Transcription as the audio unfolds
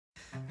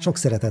Sok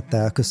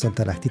szeretettel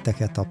köszöntelek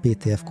titeket a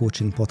PTF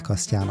Coaching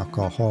podcastjának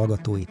a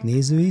hallgatóit,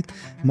 nézőit.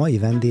 Mai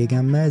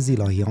vendégemmel,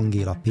 Zilahi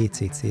Angéla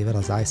PCC-vel,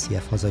 az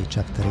ICF hazai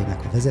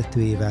chapterének a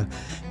vezetőjével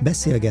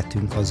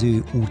beszélgetünk az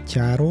ő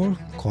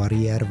útjáról,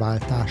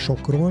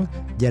 karrierváltásokról,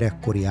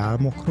 gyerekkori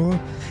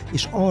álmokról,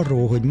 és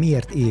arról, hogy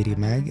miért éri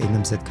meg egy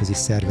nemzetközi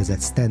szervezet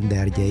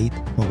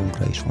sztenderdjeit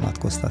magunkra is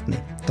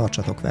vonatkoztatni.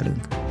 Tartsatok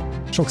velünk!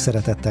 Sok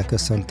szeretettel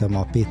köszöntöm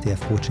a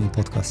PTF Coaching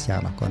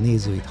podcastjának a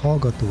nézőit,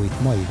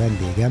 hallgatóit. Mai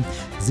vendégem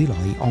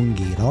Zilahi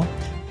Angéla,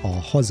 a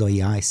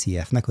hazai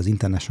ICF-nek, az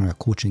International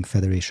Coaching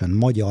Federation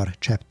magyar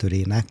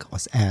chapterének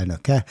az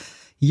elnöke.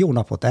 Jó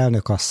napot,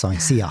 elnökasszony!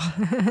 Szia!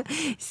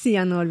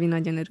 Szia, Norbi!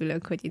 Nagyon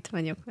örülök, hogy itt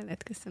vagyok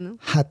veled. Köszönöm.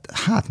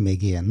 Hát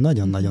még ilyen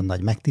nagyon-nagyon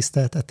nagy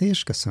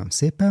megtiszteltetés. Köszönöm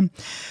szépen.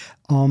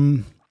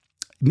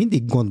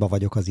 Mindig gondba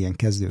vagyok az ilyen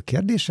kezdő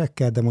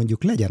kérdésekkel, de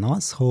mondjuk legyen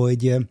az,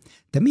 hogy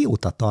te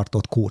mióta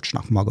tartod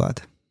coachnak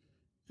magad?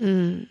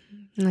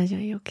 Nagyon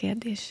jó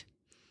kérdés.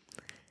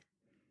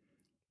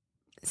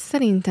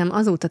 Szerintem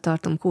azóta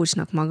tartom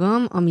coachnak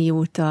magam,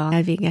 amióta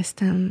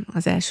elvégeztem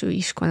az első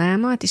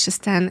iskolámat, és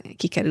aztán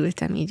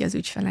kikerültem így az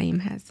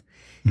ügyfeleimhez,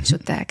 és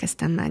ott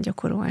elkezdtem már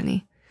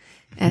gyakorolni.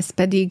 Ez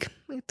pedig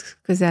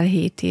közel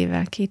 7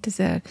 éve,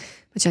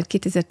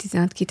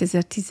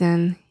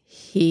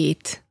 2016-2017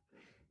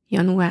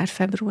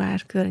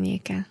 január-február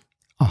környéke.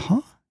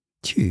 Aha,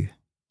 tű.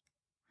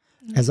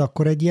 Ez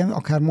akkor egy ilyen,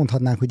 akár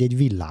mondhatnánk, hogy egy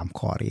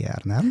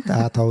villámkarrier, nem?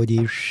 Tehát ahogy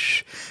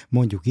is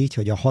mondjuk így,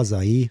 hogy a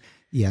hazai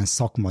ilyen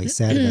szakmai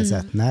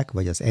szervezetnek,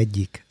 vagy az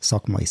egyik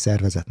szakmai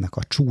szervezetnek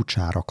a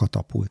csúcsára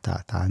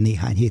katapultáltál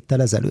néhány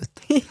héttel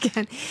ezelőtt.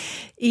 Igen,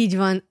 így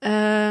van.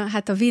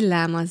 Hát a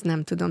villám az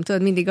nem tudom.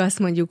 Tudod, mindig azt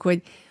mondjuk,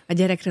 hogy a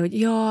gyerekre, hogy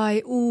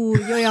jaj,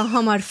 olyan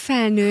hamar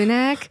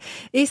felnőnek,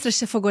 észre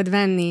se fogod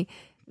venni,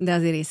 de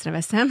azért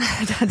észreveszem,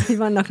 tehát hogy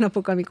vannak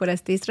napok, amikor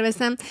ezt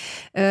észreveszem.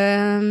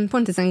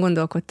 Pont ezen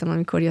gondolkodtam,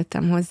 amikor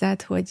jöttem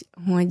hozzád,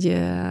 hogy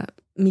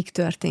mik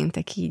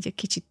történtek így,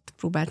 kicsit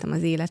próbáltam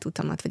az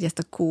életutamat, vagy ezt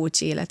a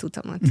coach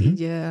életutamat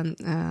így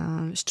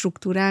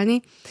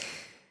struktúrálni.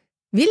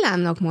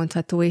 Villámnak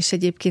mondható, és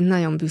egyébként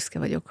nagyon büszke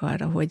vagyok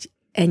arra, hogy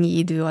ennyi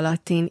idő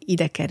alatt én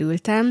ide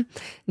kerültem,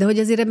 de hogy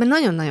azért ebben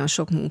nagyon-nagyon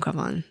sok munka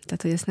van.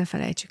 Tehát, hogy ezt ne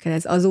felejtsük el,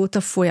 ez azóta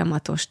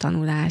folyamatos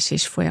tanulás,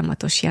 és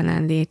folyamatos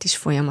jelenlét, és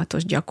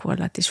folyamatos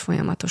gyakorlat, és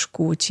folyamatos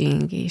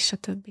coaching, és a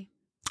többi.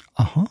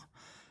 Aha.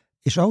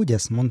 És ahogy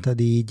ezt mondtad,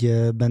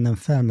 így bennem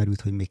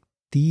felmerült, hogy még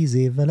 10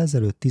 évvel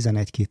ezelőtt,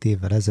 11-2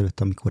 évvel ezelőtt,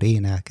 amikor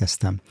én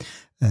elkezdtem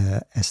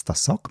ezt a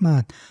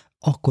szakmát,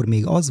 akkor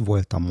még az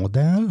volt a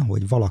modell,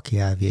 hogy valaki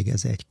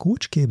elvégez egy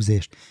coach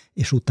képzést,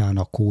 és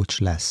utána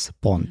coach lesz,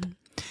 pont.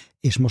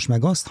 És most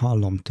meg azt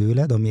hallom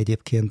tőled, ami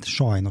egyébként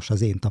sajnos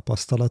az én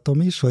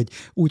tapasztalatom is, hogy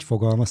úgy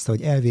fogalmazta,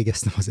 hogy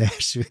elvégeztem az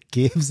első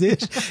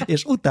képzést,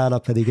 és utána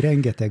pedig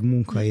rengeteg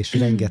munka és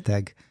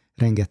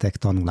rengeteg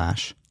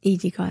tanulás.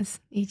 Így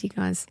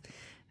igaz.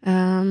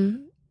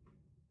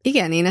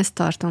 Igen, én ezt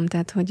tartom,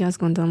 tehát hogy azt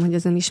gondolom, hogy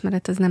az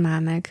önismeret az nem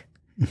áll meg.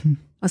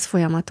 Az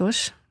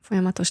folyamatos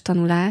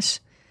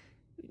tanulás.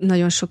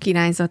 Nagyon sok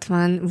irányzat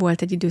van.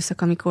 Volt egy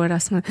időszak, amikor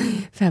azt mondom,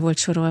 fel volt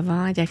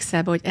sorolva egy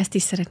Excelbe, hogy ezt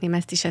is szeretném,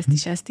 ezt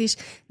is,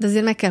 de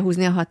azért meg kell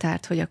húzni a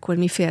határt, hogy akkor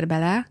mi fér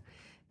bele,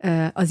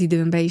 az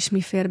időmbe is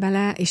mi fér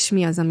bele, és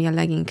mi az, ami a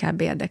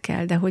leginkább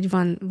érdekel, de hogy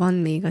van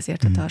még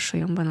azért a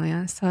tarsolyomban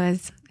olyan, szóval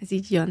ez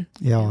így jön.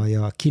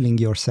 Ja, killing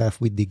yourself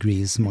with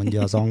degrees,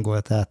 mondja az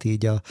angol, tehát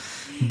így a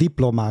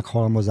diplomák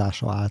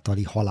halmozása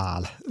általi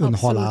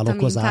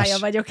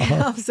önhalálokozás.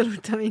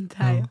 Abszolút a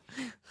mintája.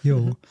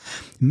 Jó.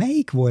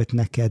 Melyik volt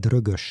neked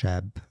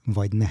rögösebb,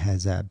 vagy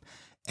nehezebb?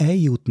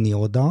 Eljutni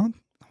oda,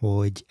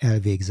 hogy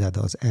elvégzed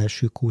az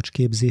első coach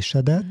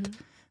képzésedet,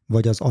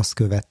 vagy az azt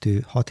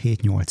követő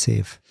 6-7-8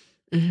 év?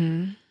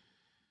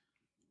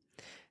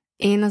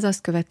 Én az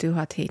azt követő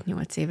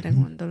 6-7-8 évre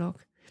gondolok.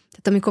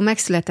 Tehát amikor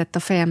megszületett a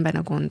fejemben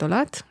a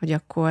gondolat, hogy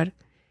akkor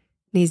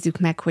nézzük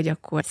meg, hogy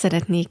akkor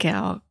szeretnék-e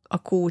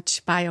a coach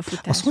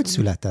pályafutásban. Az hogy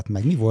született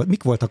meg?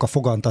 Mik voltak a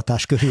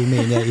fogantatás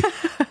körülményei?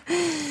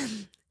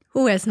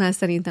 Ezt már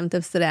szerintem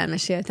többször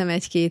elmeséltem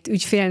egy-két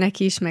ügyfélnek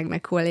is,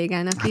 meg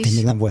kollégának is. Én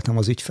még nem voltam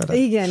az ügyfele.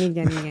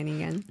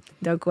 Igen.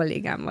 De a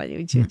kollégám vagy,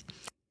 úgyhogy.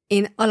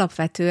 Én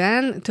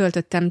alapvetően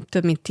töltöttem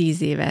több mint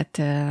 10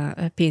 évet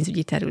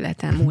pénzügyi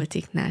területen,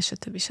 multiknál,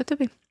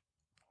 stb.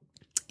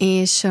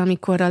 És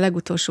amikor a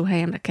legutolsó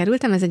helyemre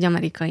kerültem, ez egy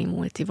amerikai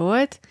multi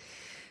volt,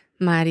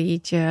 már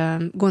így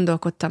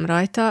gondolkodtam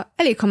rajta.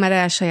 Elég hamar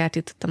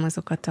elsajátítottam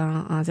azokat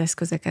az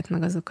eszközöket,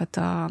 meg azokat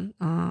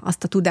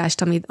azt a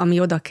tudást, ami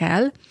oda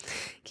kell.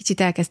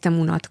 Kicsit elkezdtem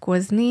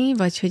unatkozni,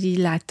 vagy hogy így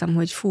láttam,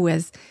 hogy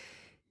ez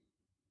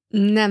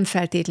nem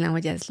feltétlen,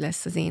 hogy ez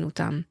lesz az én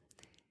utam.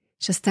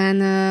 És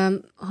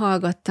aztán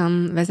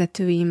hallgattam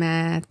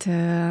vezetőimet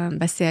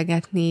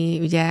beszélgetni,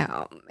 ugye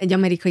egy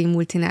amerikai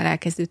multinál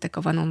elkezdődtek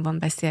a one-on-one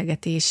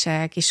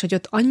beszélgetések, és hogy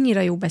ott annyira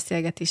jó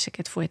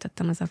beszélgetéseket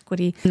folytattam az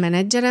akkori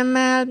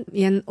menedzseremmel,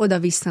 ilyen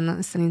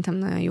oda-vissza szerintem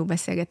nagyon jó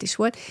beszélgetés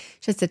volt,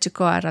 és egyszer csak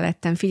arra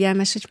lettem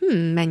figyelmes, hogy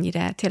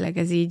mennyire tényleg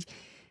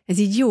ez ez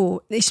így jó,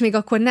 és még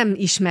akkor nem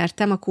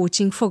ismertem a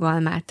coaching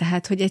fogalmát,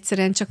 tehát, hogy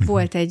egyszerűen csak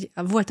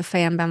volt a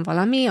fejemben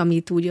valami,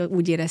 amit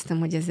úgy éreztem,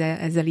 hogy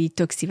ezzel így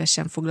tök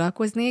szívesen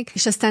foglalkoznék,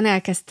 és aztán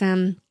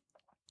elkezdtem,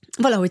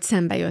 valahogy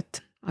szembe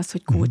jött az,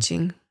 hogy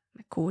coaching,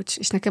 coach,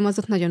 és nekem az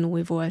ott nagyon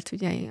új volt,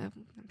 ugye.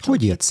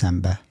 Hogy jött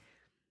szembe?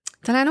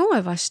 Talán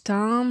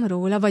olvastam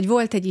róla, vagy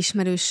volt egy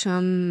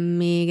ismerősöm,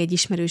 még egy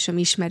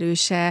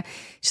ismerőse,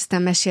 és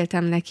aztán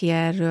meséltem neki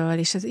erről,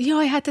 és az,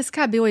 jaj, hát ez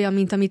kb. Olyan,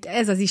 mint amit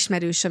ez az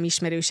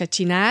ismerőse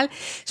csinál,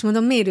 és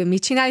mondom, miért ő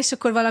mit csinál, és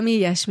akkor valami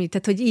ilyesmi,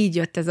 tehát hogy így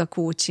jött ez a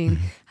coaching.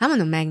 Hát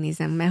mondom,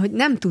 megnézem, mert hogy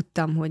nem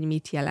tudtam, hogy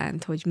mit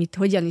jelent, hogy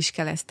hogyan is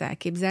kell ezt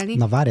elképzelni.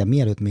 Na várjál,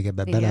 mielőtt még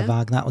ebbe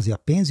belevágnál, azért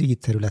a pénzügyi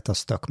terület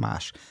az tök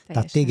más. Teljesen.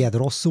 Tehát téged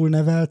rosszul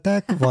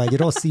neveltek, vagy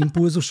rossz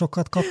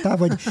impulzusokat kaptál,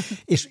 vagy,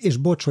 és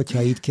bocs,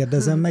 hogyha így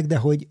kérdezem meg, de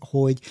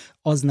hogy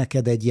az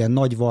neked egy ilyen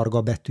nagy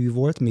varga betű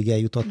volt, míg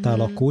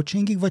eljutottál a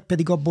coachingig, vagy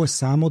pedig abból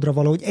számodra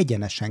valahogy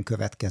egyenesen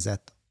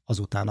következett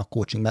azután a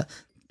coaching.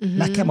 Mert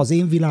nekem az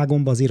én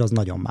világomban azért az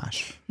nagyon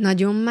más.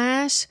 Nagyon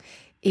más,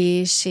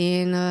 és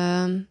én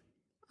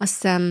azt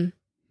hiszem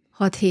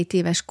 6-7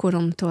 éves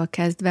koromtól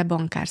kezdve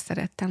bankár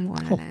szerettem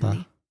volna lenni.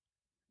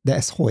 De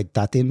ez hogy?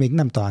 Tehát én még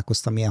nem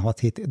találkoztam ilyen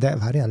 6-7, de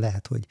várjál,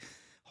 lehet, hogy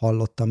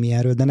hallottam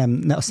ilyenről, de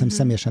azt hiszem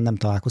személyesen nem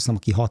találkoztam,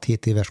 aki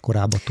 6-7 éves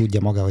korában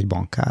tudja maga, hogy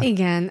bankár.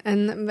 Igen,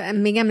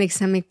 még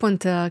emlékszem, még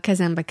pont a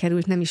kezembe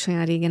került nem is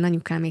olyan régen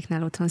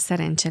anyukáméknál otthon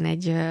szerencsen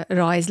egy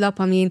rajzlap,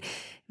 amin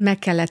meg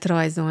kellett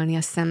rajzolni,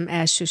 azt hiszem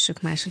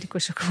elsősök,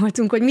 másodikosok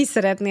voltunk, hogy mi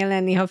szeretnél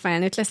lenni, ha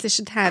felnőtt lesz,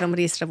 és 3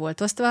 részre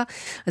volt osztva.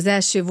 Az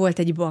első volt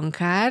egy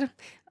bankár,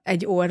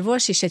 egy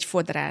orvos és egy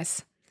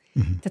fodrász.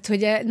 Tehát,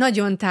 hogy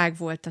nagyon tág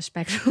volt a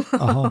spektrum.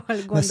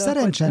 Mert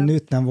szerencsén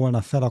nőttem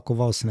volna fel, akkor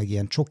valószínűleg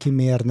ilyen csoki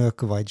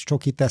mérnök, vagy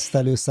csoki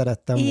tesztelő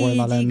szerettem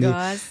volna lenni.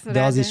 Igaz,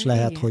 de az is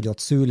lehet, hogy ott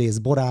szőlész,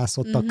 borász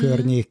ott a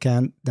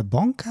környéken, de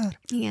bankár?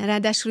 Igen,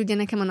 ráadásul ugye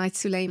nekem a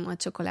nagyszüleim a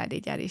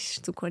csokoládégyár és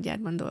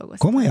cukorgyárban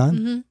dolgoztak.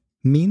 Komolyan?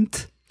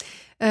 Mint?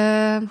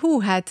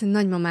 Hát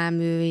nagymamám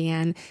ő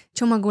ilyen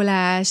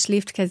csomagolás,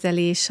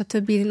 liftkezelés,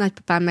 stb.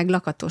 Nagypapám meg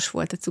lakatos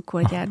volt a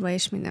cukorgyárban,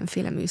 és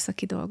mindenféle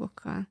műszaki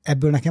dolgokkal.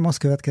 Ebből nekem az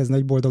következne,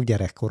 hogy boldog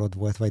gyerekkorod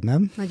volt, vagy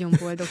nem? Nagyon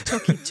boldog.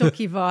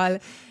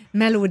 Csokival,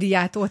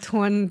 melódiát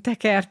otthon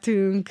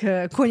tekertünk,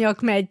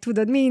 konyak megy,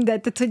 tudod,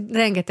 mindent, tehát hogy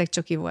rengeteg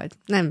csoki volt.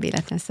 Nem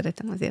véletlen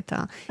szeretem azért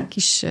a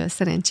kis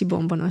szerencsi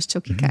bombonos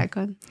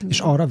csokikákat. És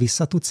arra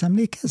vissza tudsz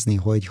emlékezni,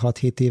 hogy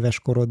 6-7 éves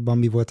korodban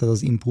mi volt az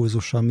az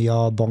impulzus, ami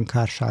a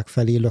bankárság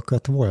felé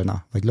lökött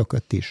volna? Vagy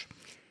lökött is?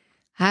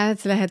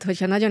 Hát lehet,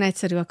 hogyha nagyon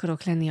egyszerű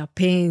akarok lenni, a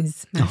pénz,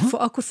 mert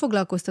akkor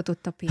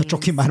foglalkoztatott a pénz. A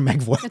csoki már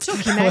megvolt. A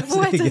csoki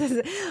megvolt,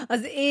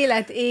 az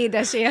élet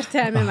édes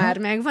értelme már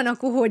megvan,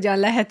 akkor hogyan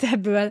lehet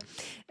ebből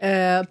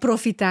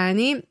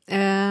profitálni,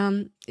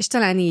 és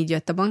talán így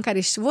jött a bankár,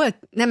 és volt,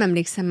 nem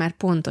emlékszem már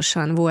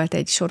pontosan, volt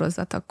egy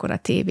sorozat akkor a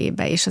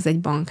tévében, és az egy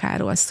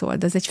bankárról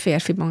szólt, az egy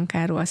férfi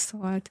bankárról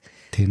szólt.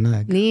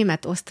 Tényleg?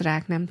 Német,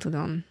 osztrák, nem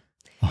tudom.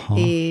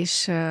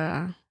 És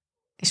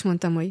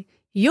mondtam, hogy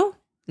jó,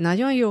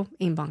 nagyon jó,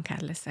 én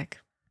bankár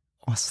leszek.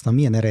 Aztán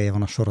milyen ereje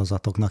van a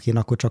sorozatoknak? Én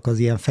akkor csak az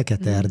ilyen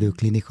Fekete Erdő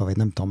klinika, vagy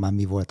nem tudom már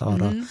mi volt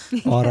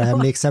arra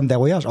emlékszem, de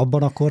olyas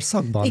abban a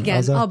korszakban?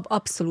 Igen,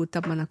 abszolút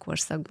abban a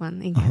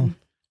korszakban, igen. Aha.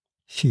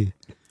 Hű.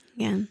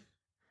 Igen.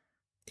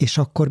 És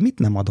akkor mit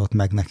nem adott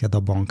meg neked a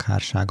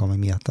bankárság, ami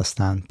miatt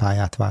aztán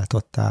pályát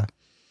váltottál?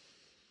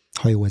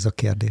 Ha jó ez a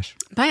kérdés.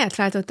 Pályát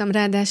váltottam,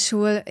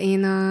 ráadásul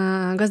én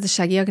a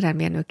gazdasági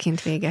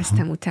agrármérnökként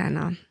végeztem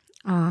utána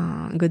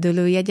a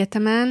Gödöllői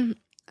Egyetemen,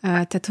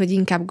 tehát, hogy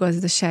inkább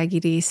gazdasági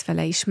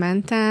részfele is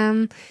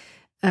mentem,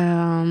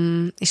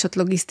 és ott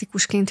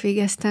logisztikusként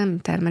végeztem,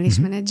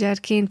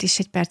 termelésmenedzserként, és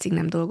egy percig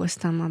nem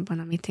dolgoztam abban,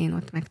 amit én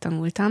ott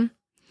megtanultam.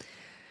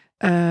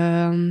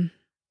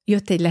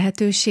 Jött egy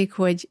lehetőség,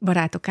 hogy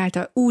barátok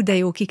által, de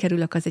jó,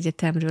 kikerülök az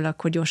egyetemről,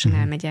 akkor gyorsan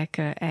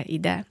elmegyek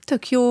ide.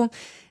 Tök jó,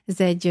 ez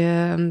egy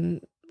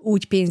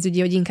úgy pénzügyi,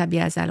 hogy inkább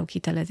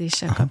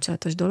jelzáloghitelezéssel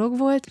kapcsolatos dolog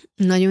volt.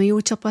 Nagyon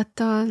jó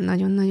csapattal,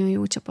 nagyon-nagyon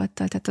jó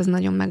csapattal, tehát az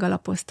nagyon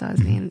megalapozta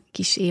az én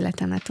kis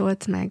életemet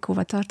ott, meg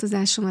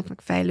hovatartozásomat,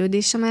 meg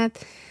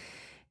fejlődésemet,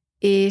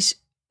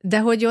 de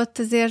hogy ott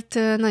azért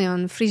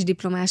nagyon friss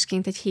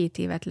diplomásként egy 7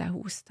 évet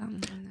lehúztam.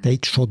 Te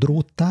itt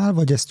sodródtál,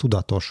 vagy ez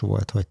tudatos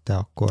volt, hogy te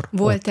akkor...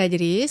 Volt egy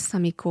rész,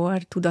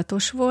 amikor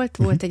tudatos volt,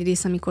 volt egy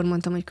rész, amikor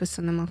mondtam, hogy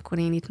köszönöm, akkor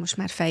én itt most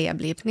már feljebb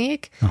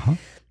lépnék.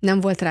 Nem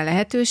volt rá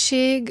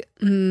lehetőség,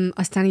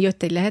 aztán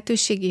jött egy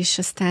lehetőség, és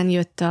aztán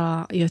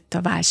jött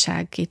a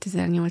válság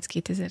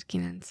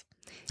 2008-2009.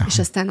 És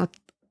aztán ott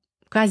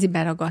kvázi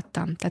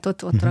beragadtam, tehát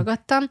ott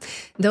ragadtam,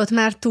 de ott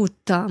már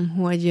tudtam,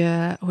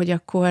 hogy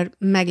akkor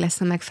meg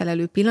lesz a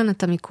megfelelő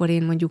pillanat, amikor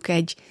én mondjuk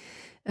egy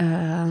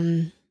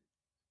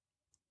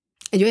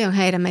olyan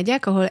helyre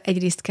megyek, ahol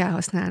egyrészt kell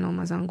használnom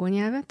az angol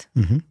nyelvet,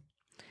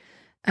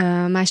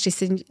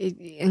 másrészt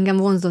engem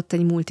vonzott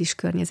egy multis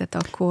környezet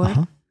akkor,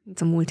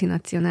 ez a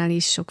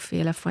multinacionális,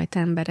 sokféle fajta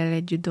emberrel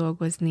együtt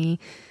dolgozni,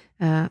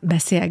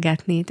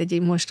 beszélgetni,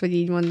 tehát most, hogy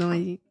így mondom,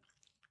 hogy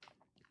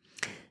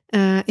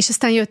És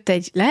aztán jött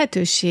egy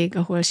lehetőség,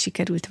 ahol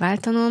sikerült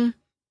váltanom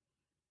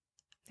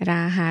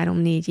rá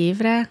 3-4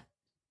 évre.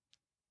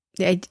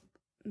 Egy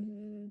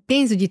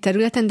pénzügyi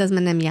területen, de az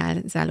már nem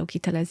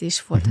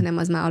jelzáloghitelezés volt, hanem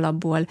az már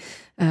alapból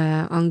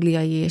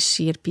angliai és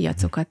sír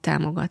piacokat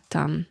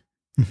támogattam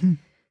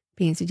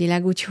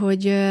pénzügyileg,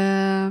 úgyhogy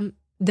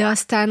de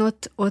aztán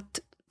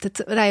ott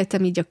tehát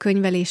rájöttem így a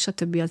könyvelés,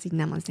 stb. Az így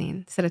nem az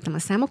én. Szeretem a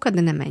számokat,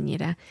 de nem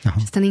ennyire. Aha.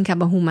 És aztán inkább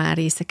a humán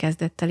része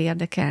kezdett el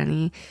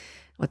érdekelni,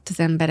 ott az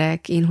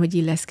emberek, én hogy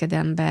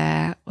illeszkedem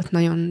be, ott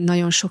nagyon,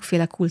 nagyon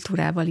sokféle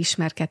kultúrával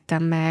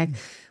ismerkedtem meg,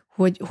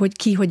 hogy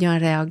ki hogyan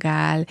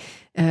reagál,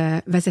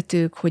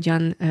 vezetők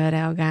hogyan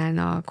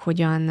reagálnak,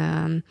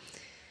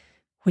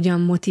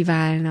 hogyan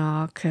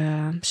motiválnak,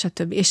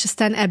 stb. És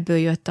aztán ebből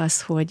jött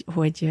az,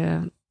 hogy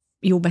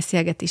jó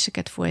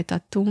beszélgetéseket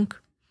folytattunk,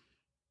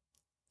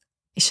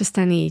 és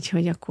aztán így,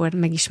 hogy akkor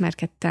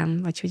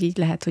megismerkedtem, vagy hogy így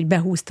lehet, hogy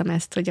behúztam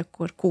ezt, hogy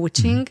akkor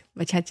coaching,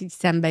 vagy hát így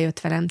szembe jött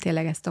velem,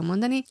 tényleg ezt tudom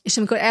mondani. És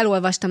amikor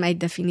elolvastam egy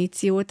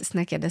definíciót, ezt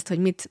ne kérdezt, hogy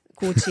mit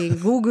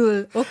coaching,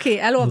 Google, oké,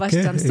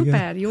 elolvastam,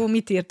 szuper, jó,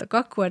 mit írtak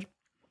akkor?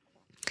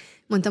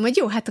 Mondtam, hogy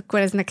jó, hát akkor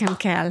ez nekem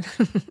kell.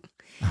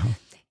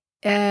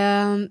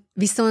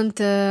 Viszont,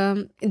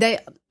 de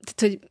tehát,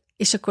 hogy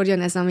és akkor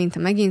jön ez a minta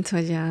megint,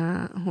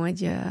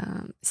 hogy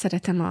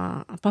szeretem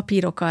a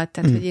papírokat,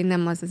 tehát hogy én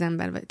nem az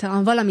ember vagy.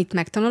 Ha valamit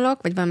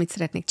megtanulok, vagy valamit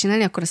szeretnék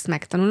csinálni, akkor azt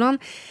megtanulom.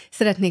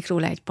 Szeretnék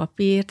róla egy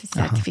papírt, egy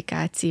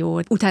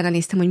szertifikációt. Utána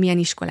néztem, hogy milyen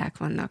iskolák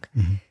vannak.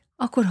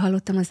 Akkor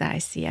hallottam az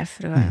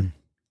ICF-ről.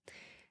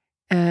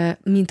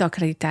 Mint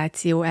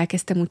akkreditáció.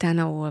 Elkezdtem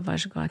utána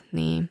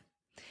olvasgatni.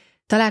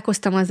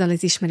 Találkoztam azzal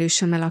az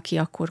ismerősömmel, aki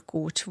akkor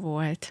coach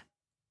volt.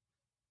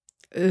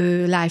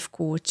 Ő life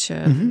coach,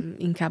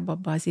 inkább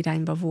abba az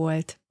irányba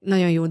volt.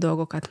 Nagyon jó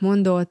dolgokat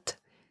mondott.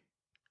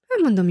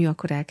 Mondom, jó,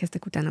 akkor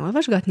elkezdtem utána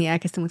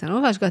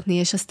olvasgatni,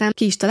 és aztán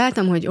ki is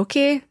találtam, hogy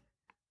oké,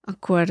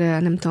 akkor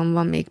nem tudom,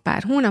 van még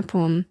pár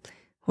hónapom,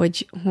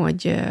 hogy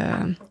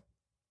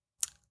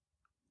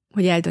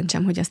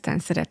eldöntsem, hogy aztán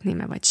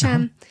szeretném-e vagy sem.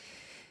 Aha.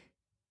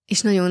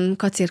 És nagyon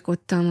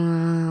kacérkodtam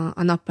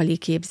a nappali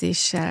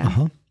képzéssel.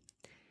 Aha.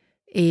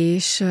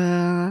 És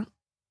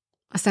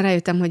aztán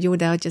rájöttem, hogy jó,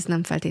 de hogy ez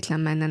nem feltétlen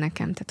menne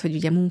nekem, tehát hogy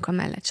ugye munka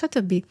mellett,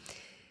 stb.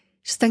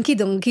 És aztán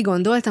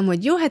kigondoltam,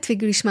 hogy jó, hát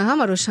végül is már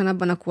hamarosan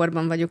abban a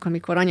korban vagyok,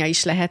 amikor anya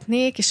is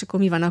lehetnék, és akkor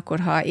mi van akkor,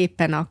 ha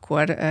éppen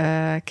akkor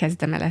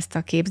kezdem el ezt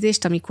a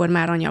képzést, amikor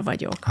már anya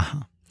vagyok.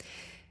 Aha.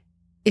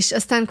 És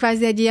aztán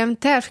kvázi egy ilyen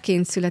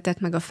tervként született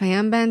meg a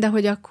fejemben, de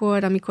hogy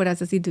akkor, amikor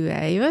ez az idő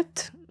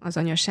eljött, az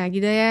anyaság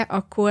ideje,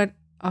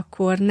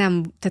 akkor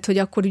nem, tehát hogy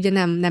akkor ugye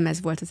nem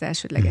ez volt az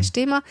elsődleges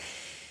téma.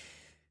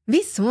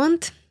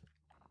 Viszont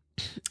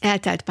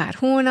eltelt pár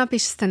hónap,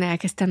 és aztán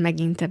elkezdtem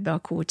megint ebbe a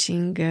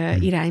coaching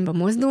irányba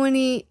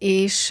mozdulni,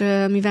 és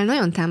mivel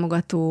nagyon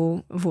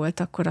támogató volt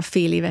akkor a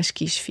fél éves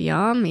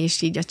kisfiam,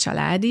 és így a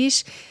család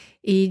is,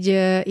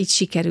 így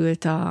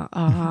sikerült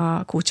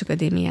a Coach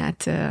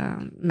Akadémiát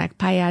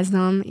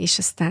megpályáznom, és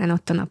aztán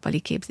ott a nappali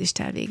képzést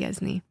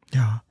elvégezni.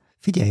 Ja,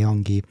 figyelj,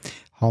 Angi,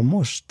 ha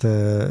most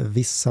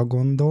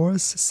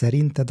visszagondolsz,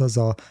 szerinted az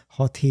a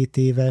 6-7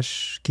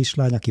 éves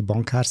kislány, aki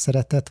bankár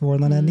szeretett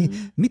volna lenni,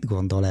 mit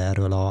gondol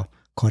erről a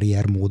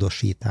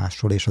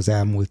karriermódosításról és az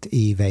elmúlt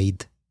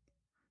éveidnek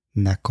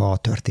a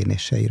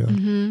történéseiről?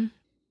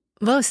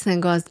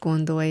 Valószínűleg azt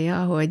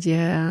gondolja, hogy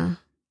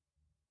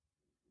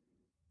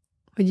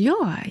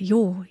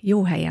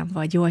jó helyen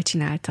vagy, jól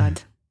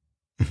csináltad.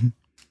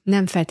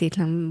 Nem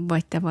feltétlen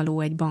vagy te való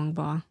egy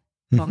bankba,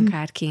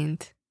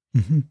 bankárként.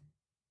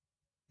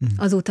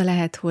 Azóta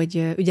lehet,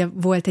 hogy ugye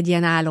volt egy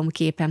ilyen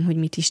álomképem, hogy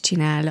mit is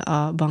csinál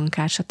a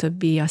bankár,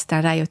 stb.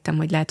 Aztán rájöttem,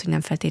 hogy lehet, hogy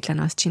nem feltétlen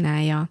azt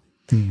csinálja,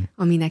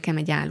 ami nekem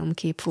egy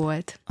álomkép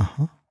volt.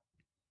 Aha.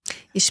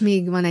 És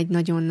még van egy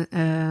nagyon,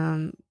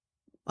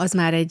 az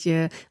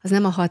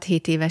nem a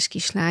 6-7 éves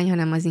kislány,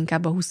 hanem az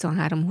inkább a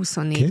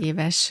 23-24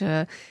 éves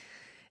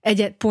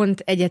pont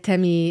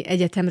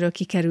egyetemről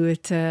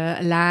kikerült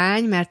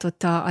lány, mert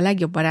ott a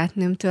legjobb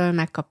barátnőmtől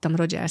megkaptam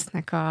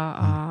Rogersnek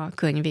a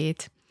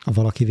könyvét. A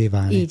Valakivé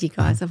válni. Így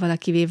igaz, a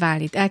Valakivé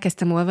válni.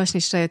 Elkezdtem olvasni,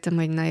 és rájöttem,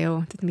 hogy na jó,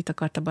 tehát mit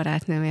akart a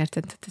barátnőm,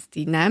 érted? Tehát ezt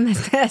így nem,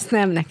 ezt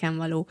nem nekem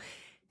való.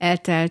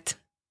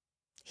 Eltelt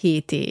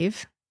 7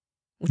 év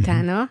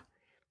utána,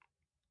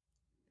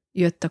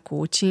 jött a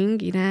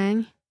coaching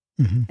irány,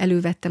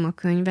 elővettem a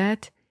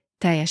könyvet,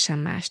 teljesen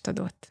mást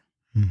adott.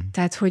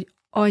 Tehát, hogy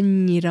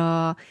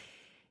annyira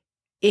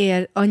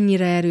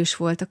erős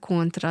volt a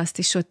kontraszt,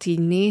 és ott így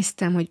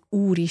néztem, hogy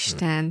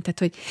úristen, tehát,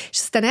 hogy, és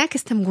aztán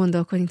elkezdtem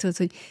gondolkodni, tudod,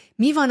 hogy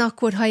mi van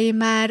akkor, ha én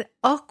már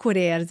akkor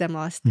érzem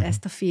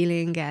ezt a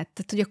feelinget,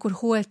 tehát, hogy akkor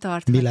hol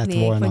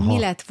tarthatnék, mi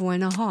lett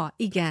volna, ha,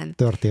 igen.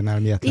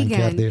 Történelmietlen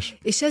kérdés.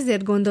 És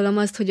ezért gondolom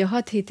azt, hogy a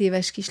 6-7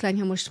 éves kislány,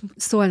 ha most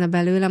szólna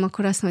belőlem,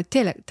 akkor azt mondja,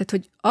 hogy tényleg, tehát,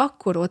 hogy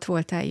akkor ott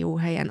voltál jó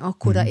helyen,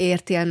 akkora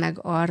értél meg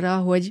arra,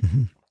 hogy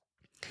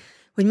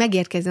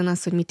megérkezzen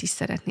az, hogy mit is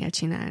szeretnél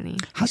csinálni.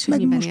 Hát és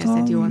meg most,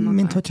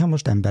 mint hogyha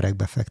most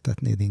emberekbe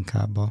fektetnéd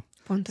inkább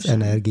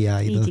Pontosan. az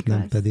energiáidat,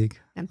 nem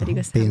pedig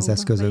a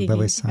pénzeszközökbe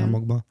vagy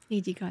számokba.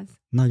 Így igaz.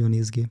 Nagyon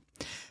izgi.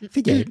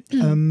 Figyelj,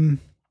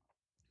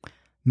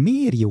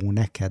 miért jó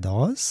neked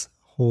az,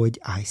 hogy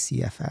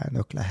ICF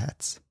elnök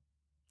lehetsz?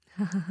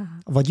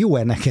 Vagy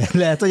jó-e neked?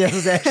 Lehet, hogy ez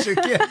az első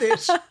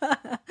kérdés.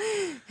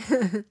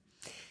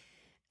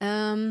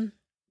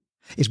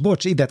 És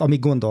bocs, amíg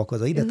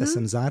gondolkozol, ide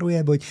teszem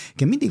zárójelbe, hogy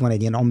mindig van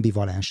egy ilyen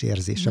ambivalens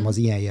érzésem az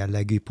ilyen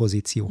jellegű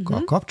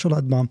pozíciókkal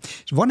kapcsolatban,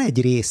 és van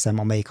egy részem,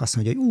 amelyik azt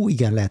mondja, hogy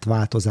igen, lehet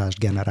változást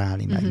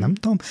generálni, meg nem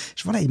tudom,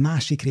 és van egy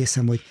másik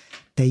részem, hogy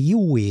te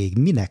jó ég,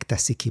 minek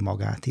teszi ki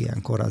magát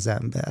ilyenkor az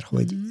ember,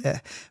 hogy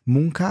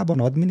munkában,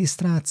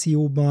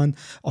 adminisztrációban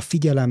a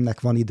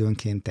figyelemnek van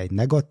időnként egy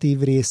negatív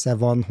része,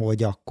 van,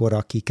 hogy akkor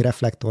akik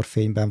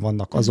reflektorfényben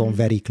vannak, azon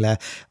verik le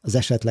az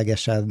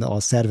esetlegesen a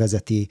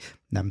szervezeti,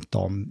 nem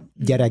tudom,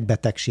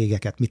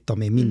 gyerekbetegségeket, mit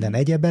tudom én, minden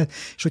egyebet,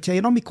 és hogyha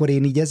amikor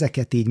én így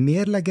ezeket így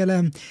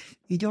mérlegelem,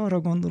 így arra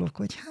gondolok,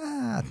 hogy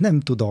hát nem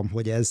tudom,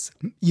 hogy ez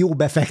jó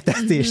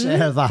befektetés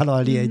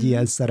elvállalni egy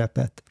ilyen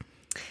szerepet.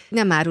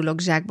 Nem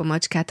árulok zsákba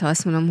macskát, ha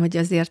azt mondom, hogy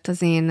azért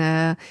az én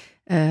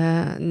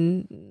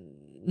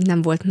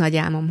nem volt nagy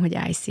álmom, hogy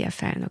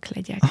ICF elnök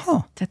legyek.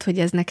 Aha. Tehát, hogy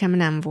ez nekem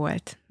nem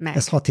volt meg.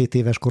 Ezt 6-7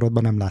 éves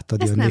korodban nem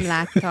láttad jönni. Ezt nem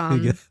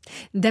láttam.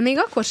 De még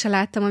akkor se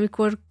láttam,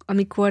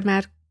 amikor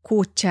már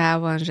coachá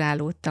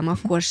avanzsálódtam.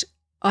 Akkor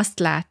azt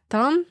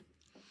láttam,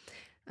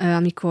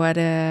 amikor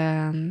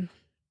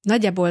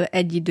nagyjából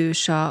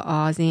egyidős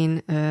az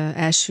én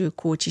első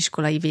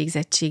coachiskolai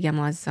végzettségem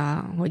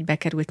azzal, hogy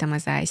bekerültem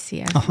az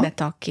ICF-be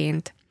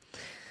tagként.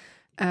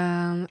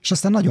 És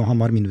aztán nagyon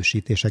hamar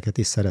minősítéseket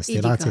is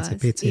szereztél, ACC,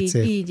 PCC.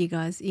 Így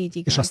igaz.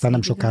 És aztán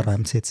nem sokára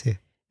MCC.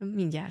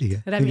 Mindjárt.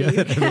 Igen.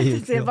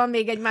 Reméljük. Van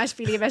még egy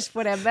 1,5 éves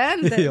for ebben,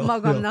 de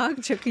magamnak,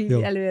 csak így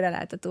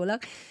előreláthatólag.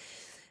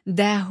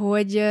 De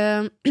hogy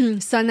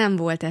szóval nem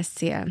volt ez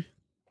cél.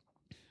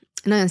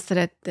 Nagyon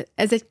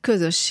ez egy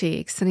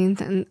közösség,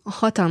 szerintem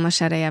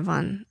hatalmas ereje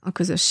van a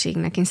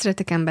közösségnek. Én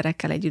szeretek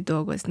emberekkel együtt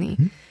dolgozni.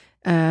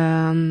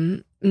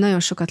 Nagyon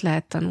sokat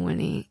lehet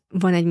tanulni.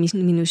 Van egy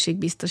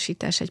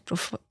minőségbiztosítás, egy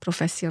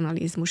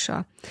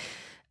professzionalizmusa.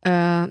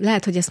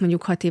 Lehet, hogy ezt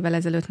mondjuk 6 évvel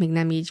ezelőtt még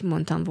nem így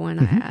mondtam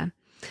volna el.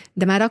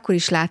 De már akkor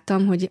is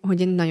láttam, hogy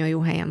én nagyon jó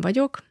helyen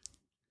vagyok.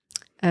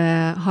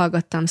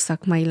 Hallgattam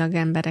szakmailag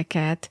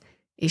embereket,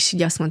 és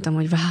így azt mondtam,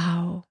 hogy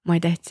wow,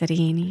 majd egyszer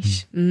én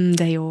is.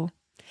 De jó.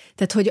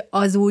 Tehát, hogy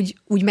az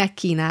úgy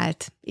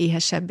megkínált,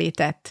 éhesebbé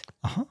tett.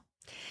 Aha.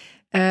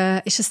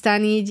 És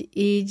aztán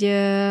így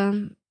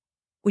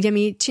ugye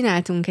mi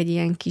csináltunk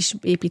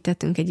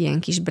építettünk egy ilyen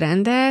kis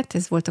brandet,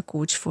 ez volt a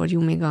Coach for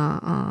You, még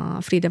a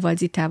Frida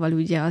Valzitával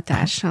ugye a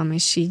társam,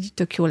 és így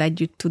tök jól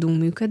együtt tudunk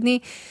működni.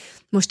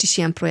 Most is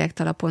ilyen projekt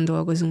alapon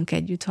dolgozunk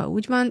együtt, ha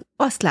úgy van.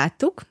 Azt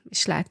láttuk,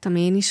 és láttam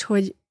én is,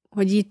 hogy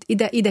itt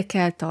ide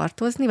kell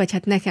tartozni, vagy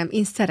hát nekem,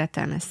 én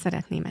szeretném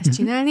ezt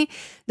csinálni,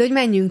 de hogy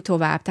menjünk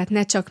tovább, tehát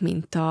ne csak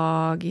mint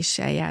tag, és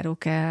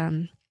eljárok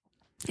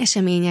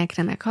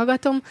eseményekre,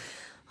 meghallgatom,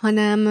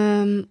 hanem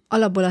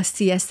alapból a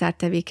CSR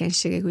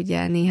tevékenységek,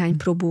 ugye néhány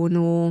pro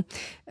bono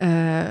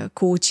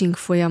coaching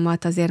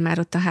folyamat azért már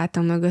ott a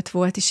hátam mögött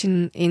volt, és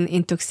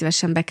én tök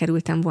szívesen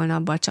bekerültem volna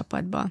abba a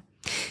csapatba.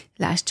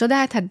 Lásd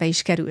csodát, hát be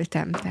is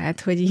kerültem,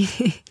 tehát hogy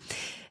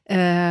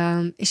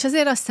és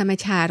azért azt hiszem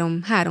egy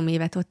 3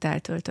 évet ott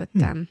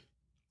eltöltöttem.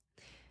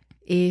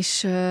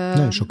 És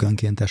nagyon sok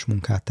önkéntes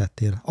munkát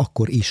tettél,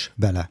 akkor is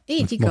bele.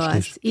 Így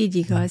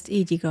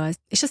igaz.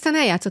 És aztán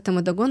eljátszottam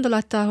oda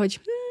gondolattal,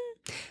 hogy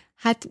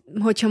hát,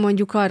 hogyha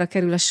mondjuk arra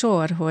kerül a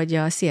sor, hogy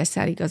a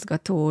CSR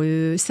igazgató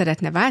ő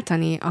szeretne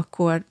váltani,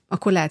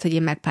 akkor lehet, hogy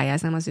én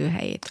megpályáznám az ő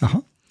helyét.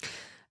 Aha.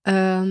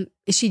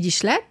 És így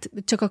is lett,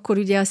 csak akkor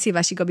ugye a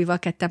Szilvási Gabival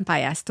ketten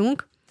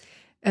pályáztunk,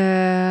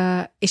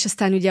 és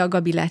aztán ugye a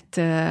Gabi lett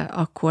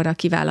akkor a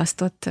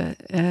kiválasztott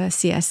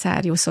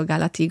CSR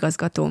jószolgálati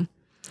igazgató.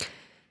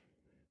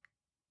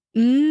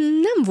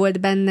 Nem volt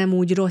bennem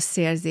úgy rossz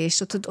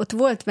érzés. Ott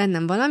volt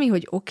bennem valami,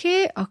 hogy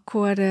oké,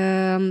 akkor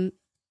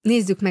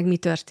nézzük meg, mi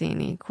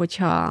történik.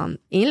 Hogyha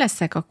én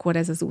leszek, akkor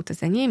ez az út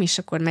az enyém, és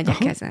akkor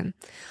megyek ezen.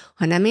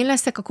 Ha nem én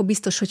leszek, akkor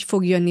biztos, hogy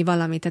fog jönni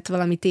valami, tehát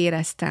valamit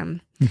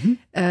éreztem.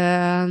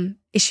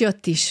 És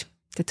jött is.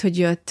 Tehát, hogy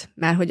jött,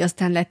 mert hogy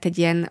aztán lett egy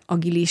ilyen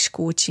agilis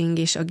coaching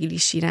és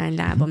agilis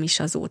iránylábam is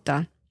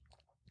azóta.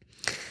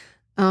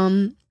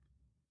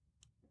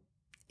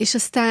 És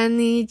aztán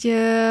így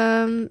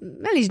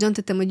el is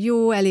döntöttem, hogy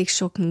jó, elég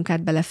sok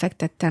munkát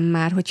belefektettem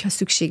már, hogyha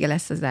szüksége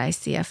lesz az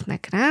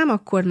ICF-nek rám,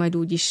 akkor majd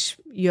úgyis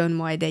jön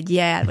majd egy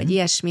jel, vagy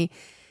ilyesmi.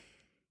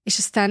 És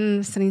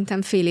aztán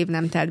szerintem fél év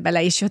nem telt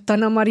bele, és jött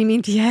Anna Mari,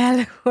 mint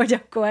jel,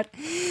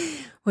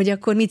 hogy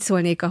akkor mit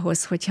szólnék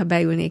ahhoz, hogyha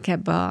beülnék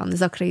ebbe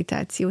az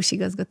akkreditációs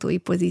igazgatói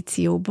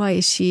pozícióba,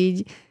 és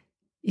így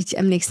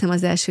emlékszem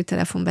az első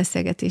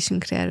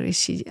telefonbeszélgetésünkre erről,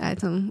 és így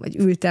álltam, vagy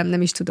ültem,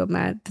 nem is tudom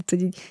már, tehát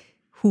hogy így,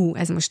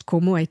 ez most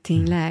komoly,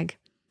 tényleg?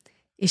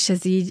 És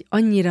ez így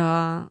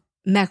annyira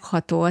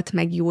meghatott,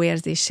 meg jó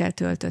érzéssel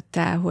töltött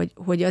el,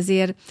 hogy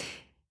azért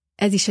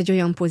ez is egy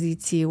olyan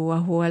pozíció,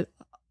 ahol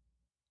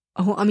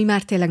ami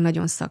már tényleg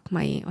nagyon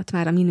szakmai. Ott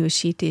már a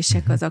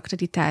minősítések, az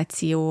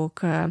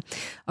akkreditációk,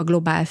 a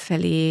globál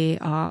felé,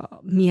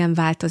 milyen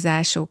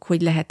változások,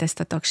 hogy lehet ezt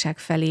a tagság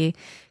felé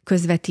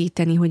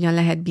közvetíteni, hogyan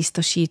lehet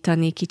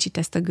biztosítani kicsit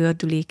ezt a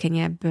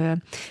gördülékenyebb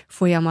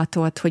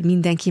folyamatot, hogy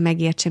mindenki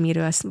megértse,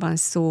 miről van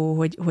szó,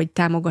 hogy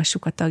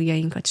támogassuk a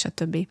tagjainkat,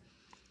 stb.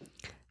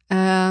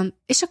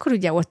 És akkor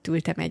ugye ott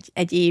ültem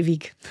egy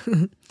évig.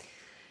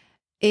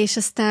 És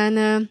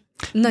aztán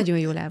nagyon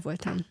jól el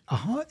voltam.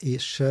 Aha,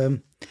 és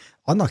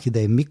annak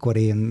idején, mikor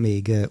én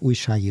még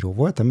újságíró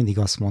voltam, mindig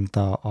azt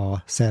mondta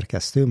a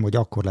szerkesztőm, hogy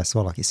akkor lesz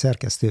valaki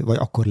szerkesztő, vagy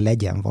akkor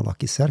legyen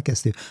valaki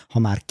szerkesztő, ha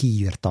már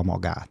kiírta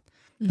magát.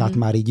 Tehát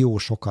már így jó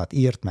sokat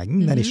írt meg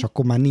minden, és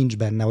akkor már nincs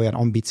benne olyan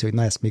ambíció, hogy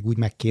na ezt még úgy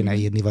meg kéne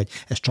írni, vagy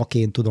ezt csak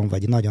én tudom,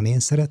 vagy nagyon én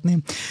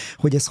szeretném.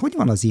 Hogy ez hogy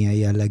van az ilyen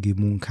jellegű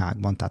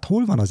munkákban? Tehát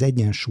hol van az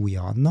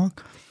egyensúlya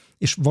annak,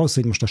 és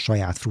valószínűleg most a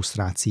saját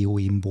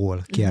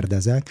frusztrációimból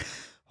kérdezek,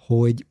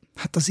 hogy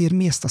hát azért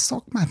mi ezt a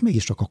szakmát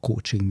mégis csak a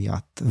coaching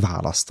miatt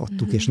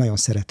választottuk, és nagyon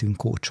szeretünk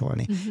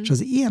coacholni. És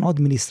az ilyen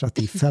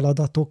adminisztratív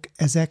feladatok,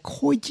 ezek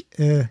hogy,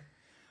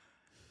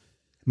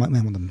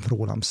 megmondom,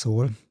 rólam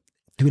szól,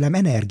 tőlem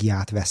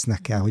energiát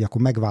vesznek el, hogy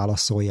akkor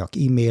megválaszoljak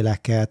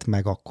e-maileket,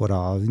 meg akkor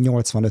a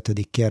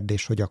 85.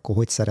 kérdés, hogy akkor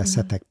hogy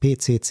szerezhetek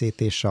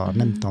PCC-t, és a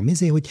nem tudom,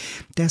 hogy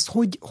te ezt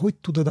hogy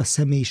tudod a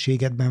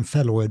személyiségedben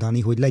feloldani,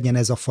 hogy legyen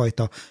ez a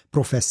fajta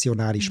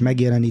professzionális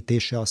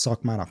megjelenítése a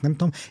szakmának, nem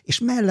tudom, és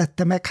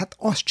mellette meg hát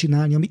azt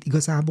csinálni, amit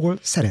igazából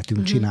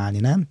szeretünk csinálni,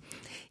 nem?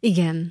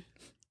 Igen.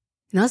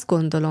 Én azt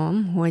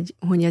gondolom,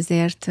 hogy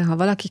azért, ha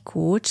valaki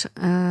coach,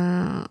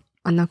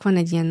 annak van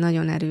egy ilyen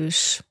nagyon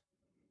erős,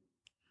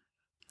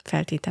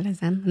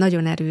 feltételezem,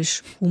 nagyon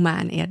erős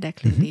humán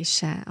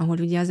érdeklődése, ahol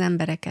ugye az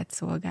embereket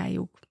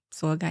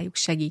szolgáljuk,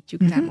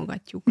 segítjük,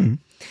 támogatjuk.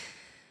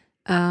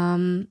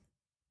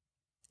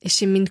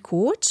 És én, mint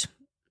coach,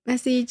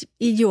 ez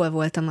így jól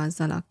voltam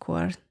azzal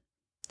akkor.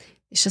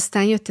 És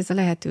aztán jött ez a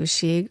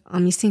lehetőség,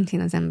 ami szintén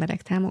az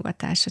emberek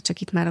támogatása,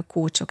 csak itt már a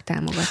coachok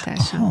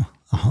támogatása.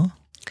 Aha.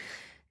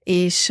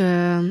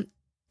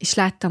 És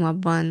láttam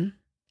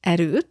abban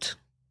erőt,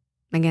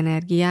 meg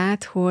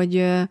energiát, hogy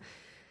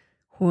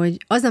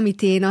az,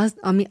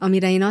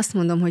 amire én azt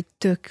mondom, hogy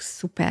tök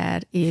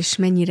szuper, és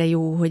mennyire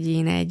jó, hogy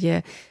én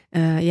egy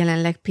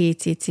jelenleg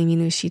PCC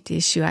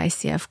minősítésű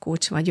ICF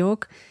coach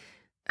vagyok,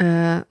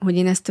 hogy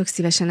én ezt tök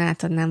szívesen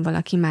átadnám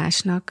valaki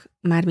másnak,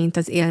 mármint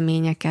az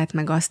élményeket,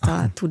 meg azt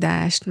a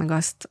tudást, meg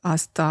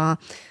azt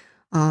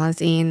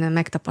az én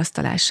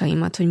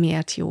megtapasztalásaimat, hogy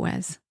miért jó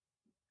ez.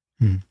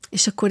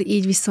 És akkor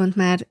így viszont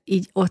már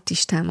így ott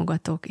is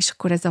támogatok, és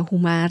akkor ez a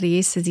humán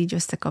rész, ez így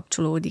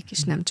összekapcsolódik,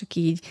 és nem csak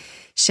így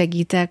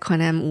segítek,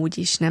 hanem úgy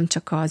is, nem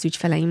csak az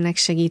ügyfeleimnek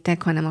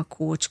segítek, hanem a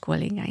coach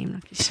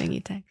kollégáimnak is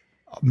segítek.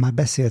 Már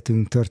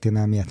beszéltünk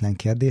történelmietlen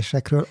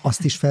kérdésekről,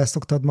 azt is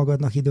felszoktad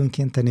magadnak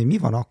időnként tenni, hogy mi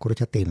van akkor,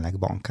 hogyha tényleg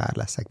bankár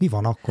leszek? Mi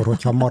van akkor,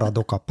 hogyha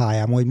maradok a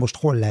pályám, hogy most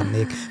hol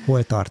lennék,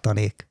 hol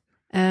tartanék?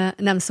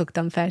 Nem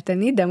szoktam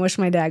feltenni, de most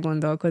majd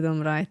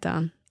elgondolkodom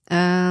rajta.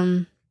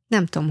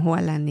 Nem tudom,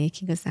 hol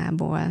lennék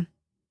igazából.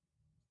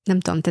 Nem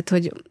tudom, tehát,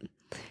 hogy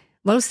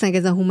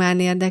valószínűleg ez a humán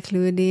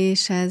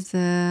érdeklődés,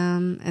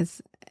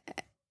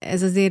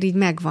 ez azért így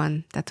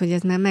megvan. Tehát, hogy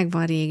ez már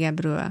megvan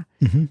régebről.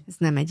 Ez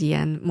nem egy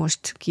ilyen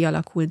most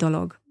kialakult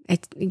dolog.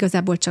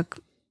 Igazából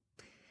csak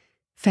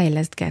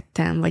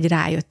fejlesztgettem, vagy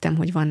rájöttem,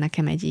 hogy van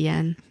nekem egy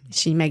ilyen,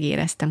 és így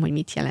megéreztem, hogy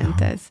mit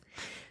jelent ez.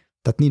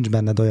 Tehát nincs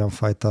benned olyan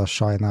fajta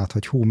sajnálat,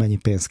 hogy mennyi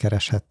pénzt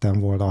kereshettem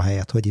volna a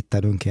helyet, hogy itt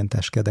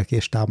önkénteskedek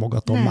és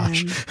támogatom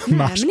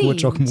más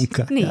coachok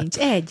munkáját. Nincs,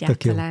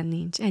 egyáltalán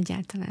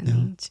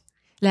nincs.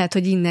 Lehet,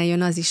 hogy innen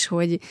jön az is,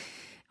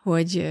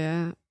 hogy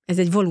ez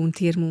egy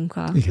voluntír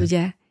munka, igen.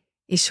 Ugye?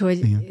 És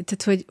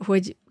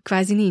hogy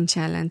kvázi nincs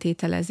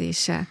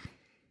ellentételezése.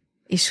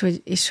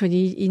 És hogy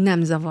így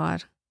nem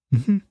zavar.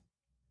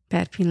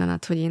 Per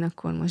pillanat, hogy én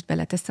akkor most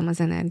beleteszem az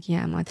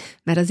energiámat.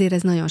 Mert azért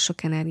ez nagyon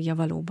sok energia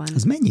valóban.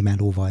 Ez mennyi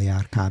melóval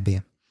jár kb.?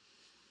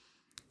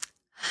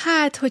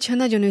 Hát, hogyha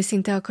nagyon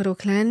őszinte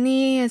akarok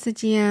lenni, ez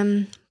egy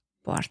ilyen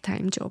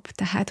part-time job.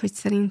 Tehát, hogy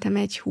szerintem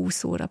egy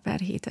 20 óra per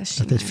hétes.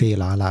 Tehát egy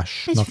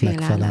félállásnak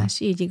megfelel.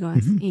 Így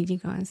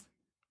igaz.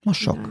 Az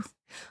sok.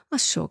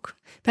 Az sok.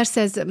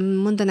 Persze ez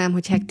mondanám,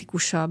 hogy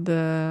hektikusabb,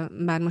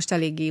 bár most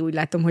eléggé úgy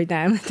látom, hogy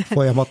nem.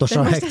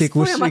 Folyamatosan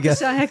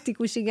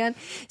hektikus, igen.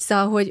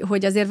 Szóval,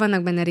 hogy azért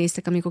vannak benne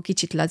részek, amikor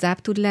kicsit lazább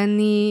tud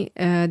lenni,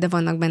 de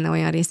vannak benne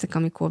olyan részek,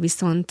 amikor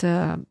viszont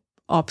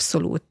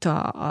abszolút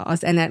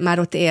már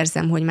ott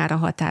érzem, hogy már a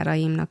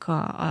határaimnak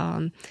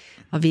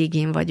a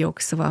végén vagyok,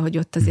 szóval, hogy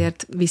ott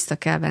azért vissza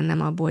kell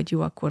vennem abból, hogy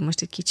jó, akkor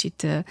most egy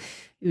kicsit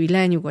ülj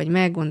le, nyugodj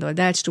meg, gondold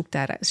át,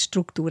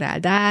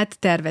 struktúráld át,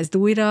 tervezd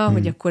újra,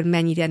 hogy akkor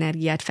mennyi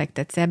energiát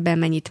fektetsz ebben,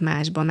 mennyit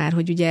másba, mert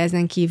hogy ugye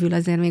ezen kívül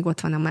azért még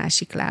ott van a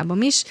másik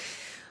lábam is,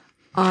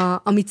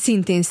 amit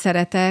szintén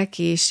szeretek,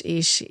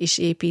 és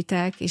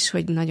építek, és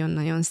hogy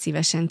nagyon-nagyon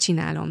szívesen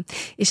csinálom.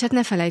 És hát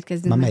ne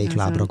felejtkezzünk meg melyik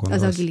lábra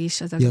gondolsz? Az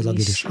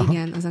agilis.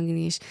 Igen, az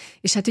agilis.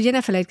 És hát ugye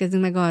ne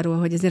felejtkezzünk meg arról,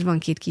 hogy azért van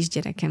 2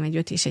 kisgyerekem, egy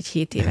 5 és egy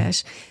 7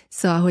 éves.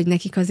 Szóval, hogy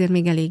nekik azért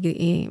még elég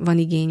van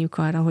igényük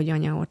arra, hogy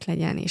anya ott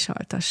legyen, és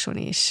altasson,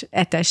 és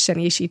etessen,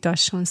 és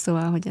itasson.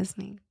 Szóval, hogy ez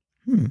még...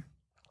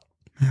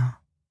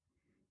 Ja.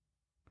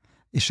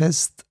 És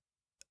ezt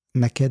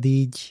neked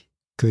így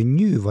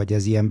könnyű, vagy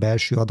ez ilyen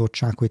belső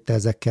adottság, hogy te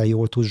ezekkel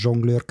jól tudsz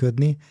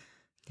zsonglőrködni,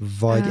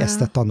 vagy ezt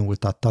te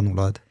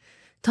tanulod?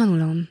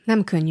 Tanulom.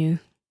 Nem könnyű.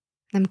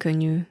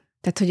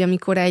 Tehát, hogy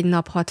amikor egy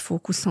nap 6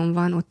 fókuszom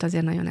van, ott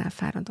azért nagyon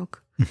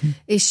elfáradok.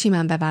 És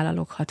simán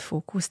bevállalok 6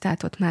 fókusz,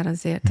 tehát ott már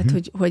azért, tehát,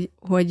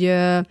 hogy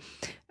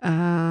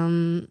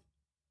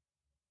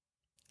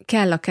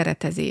kell a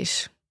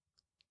keretezés.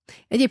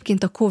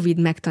 Egyébként a Covid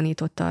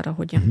megtanította arra,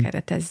 hogyan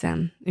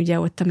keretezzem. Ugye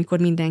ott, amikor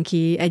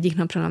mindenki egyik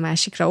napról a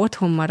másikra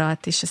otthon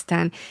maradt, és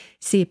aztán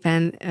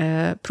szépen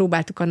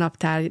próbáltuk a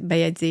naptár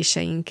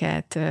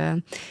bejegyzéseinket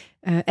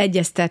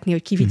egyeztetni,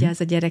 hogy ki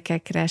vigyáz a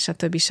gyerekekre,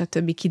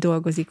 stb. Ki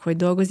dolgozik, hogy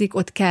dolgozik.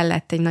 Ott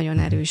kellett egy nagyon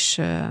erős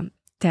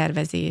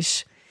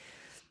tervezés.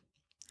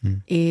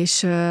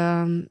 És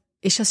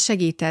az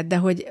segített,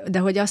 de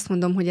hogy azt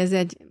mondom, hogy ez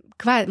egy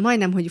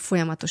majdnem, hogy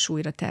folyamatos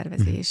újra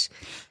tervezés.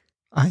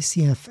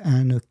 ICF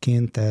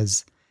elnökként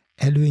ez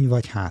előny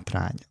vagy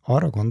hátrány?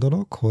 Arra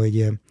gondolok,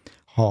 hogy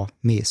ha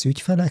mész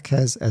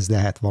ügyfelekhez, ez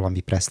lehet valami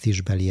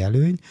presztízsbeli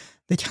előny,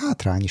 de egy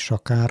hátrány is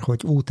akár,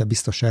 hogy te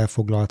biztos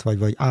elfoglalt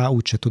vagy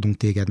úgyse tudunk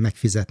téged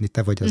megfizetni,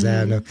 te vagy az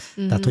elnök.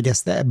 Tehát, hogy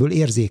ezt ebből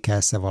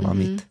érzékelsz-e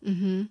valamit?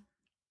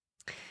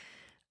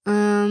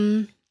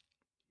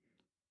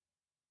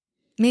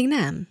 Még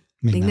nem.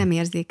 Még nem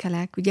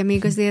érzékelek. Ugye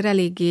még azért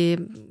eléggé,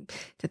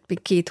 tehát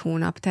még 2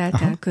 hónap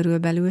telt el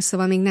körülbelül,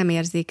 szóval még nem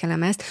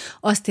érzékelem ezt.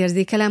 Azt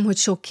érzékelem, hogy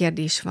sok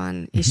kérdés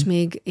van,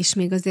 és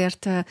még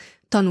azért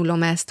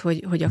tanulom ezt,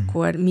 hogy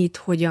akkor mit,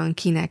 hogyan,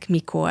 kinek,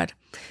 mikor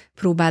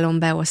próbálom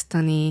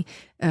beosztani,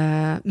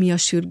 mi a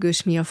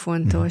sürgős, mi a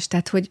fontos.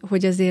 Tehát,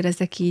 hogy azért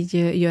ezek így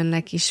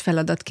jönnek és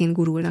feladatként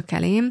gurulnak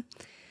elém.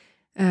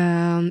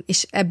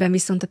 És ebben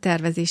viszont a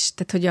tervezés,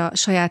 tehát hogy a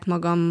saját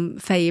magam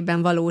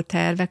fejében való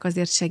tervek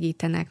azért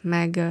segítenek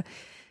meg,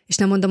 és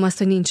nem mondom azt,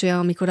 hogy nincs olyan,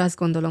 amikor azt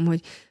gondolom,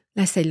 hogy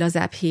lesz egy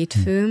lazább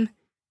hétfőm,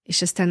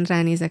 és aztán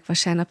ránézek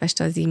vasárnap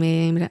este az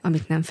e-mailjeimre,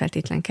 amit nem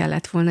feltétlen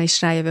kellett volna,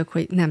 és rájövök,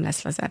 hogy nem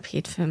lesz lazább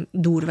hétfőm,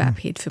 durvább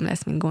hétfőm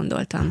lesz, mint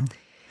gondoltam.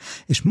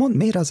 És mondd,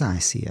 miért az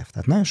ICF?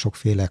 Tehát nagyon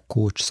sokféle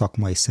coach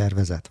szakmai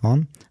szervezet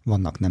van,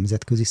 vannak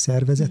nemzetközi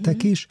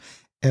szervezetek is,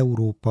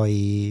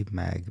 európai,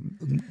 meg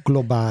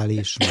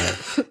globális, meg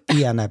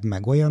ilyenebb,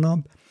 meg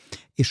olyanabb,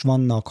 és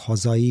vannak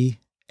hazai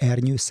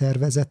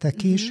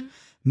ernyőszervezetek is.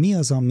 Mi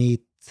az,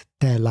 amit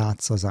te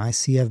látsz az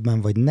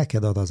ICF-ben, vagy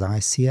neked ad az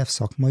ICF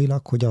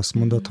szakmailag, hogy azt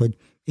mondod, hogy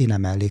én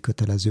emellé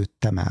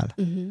köteleződtem el?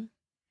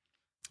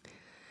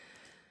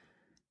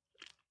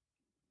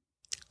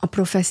 A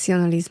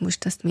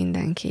professzionalizmust azt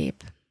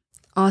mindenképp.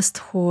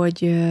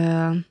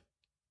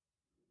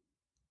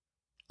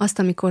 Azt,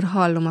 amikor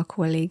hallom a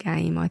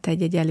kollégáimat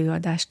egy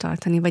előadást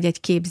tartani, vagy egy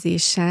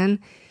képzésen,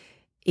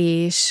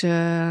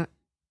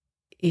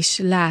 és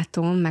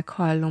látom, meg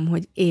hallom,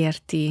 hogy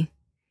érti,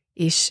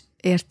 és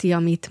érti,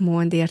 amit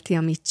mond, érti,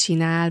 amit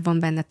csinál, van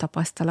benne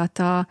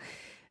tapasztalata,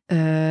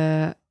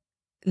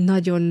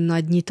 nagyon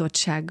nagy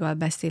nyitottsággal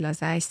beszél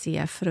az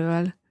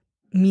ICF-ről,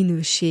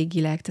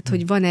 minőségileg, tehát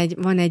hogy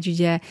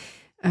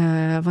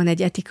van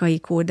egy etikai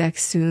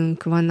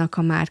kódexünk, vannak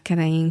a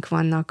márkereink,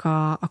 vannak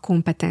a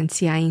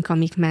kompetenciáink,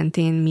 amik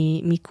mentén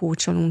mi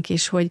kócsolunk,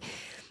 és hogy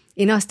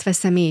én azt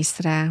veszem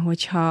észre,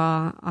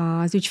 hogyha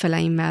az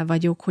ügyfeleimmel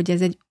vagyok, hogy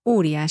ez egy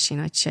óriási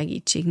nagy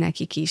segítség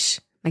nekik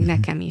is, meg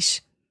nekem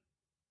is.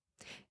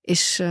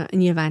 És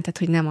nyilván, tehát,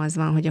 hogy nem az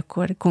van, hogy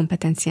akkor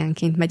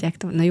kompetenciánként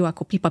megyek, na jó,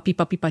 akkor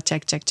pipa,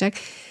 check.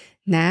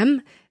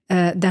 Nem,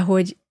 de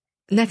hogy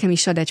nekem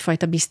is ad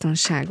egyfajta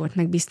biztonságot,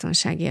 meg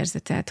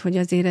biztonságérzetet, hogy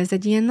azért ez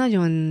egy ilyen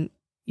nagyon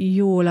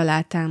jól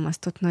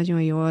alátámasztott,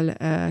 nagyon jól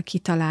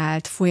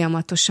kitalált,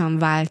 folyamatosan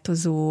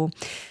változó,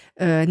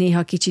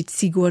 néha kicsit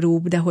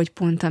szigorúbb, de hogy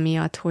pont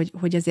amiatt,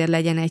 hogy azért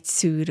legyen egy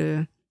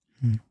szűrő.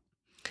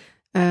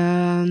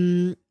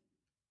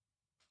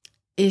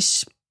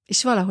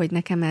 És valahogy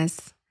nekem ez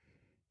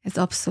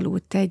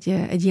abszolút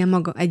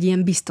egy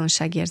ilyen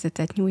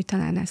biztonságérzetet nyújt,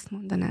 talán ezt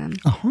mondanám.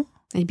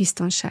 Egy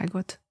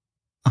biztonságot.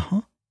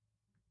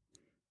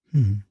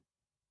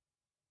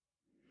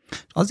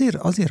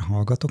 Azért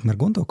hallgatok, mert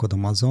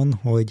gondolkodom azon,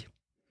 hogy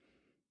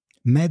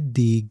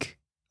meddig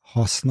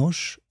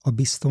hasznos a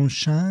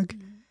biztonság,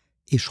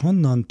 és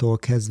honnantól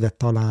kezdve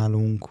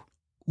találunk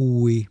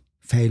új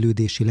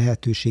fejlődési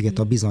lehetőséget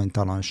a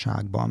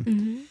bizonytalanságban.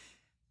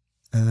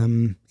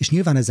 És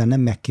nyilván ezzel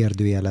nem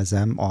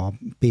megkérdőjelezem, a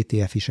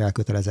PTF is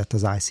elkötelezett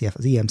az ICF,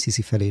 az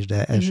IMCC felé is,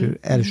 de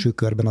első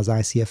körben az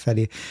ICF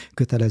felé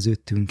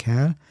köteleződtünk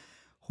el,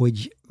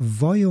 hogy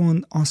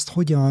vajon azt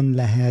hogyan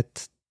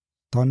lehet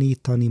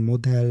tanítani,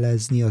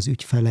 modellezni az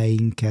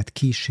ügyfeleinket,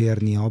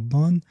 kísérni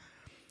abban,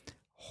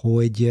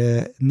 hogy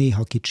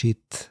néha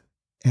kicsit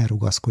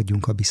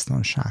elrugaszkodjunk a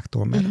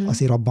biztonságtól, mert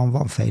azért abban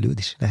van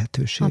fejlődési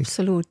lehetőség.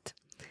 Abszolút.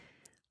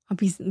 A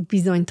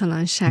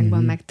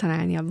bizonytalanságban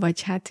megtalálni,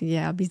 vagy hát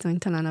ugye a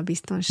bizonytalan a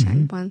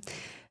biztonságban.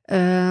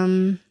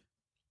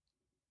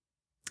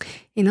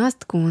 Én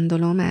azt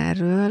gondolom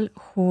erről,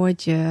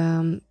 hogy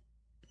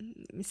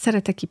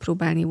szeretek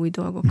kipróbálni új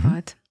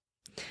dolgokat,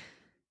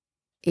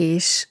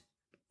 és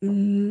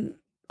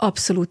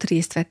abszolút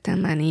részt vettem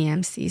már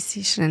EMC-s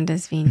is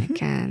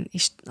rendezvényeken,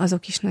 és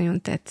azok is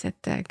nagyon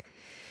tetszettek.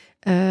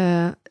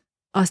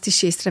 Azt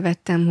is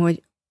észrevettem,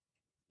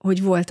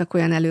 hogy voltak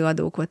olyan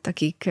előadók ott,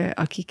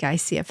 akik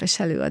ICF-es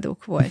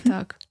előadók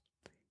voltak.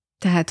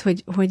 Tehát,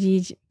 hogy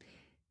így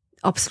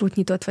abszolút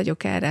nyitott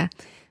vagyok erre.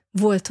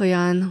 Volt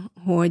olyan,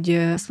 hogy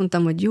azt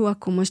mondtam, hogy jó,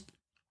 akkor most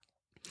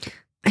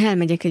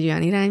elmegyek egy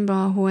olyan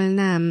irányba, ahol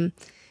nem,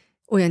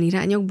 olyan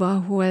irányokba,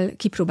 ahol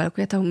kipróbálok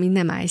olyat, ami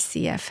nem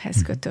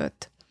ICF-hez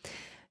kötött.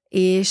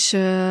 És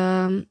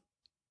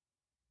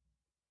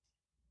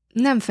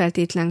nem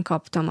feltétlen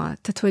kaptam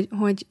tehát,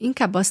 hogy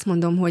inkább azt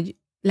mondom, hogy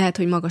lehet,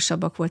 hogy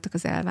magasabbak voltak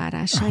az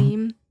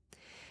elvárásaim,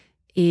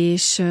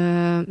 és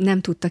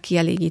nem tudta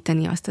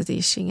kielégíteni azt az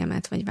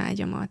éhségemet, vagy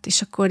vágyamat.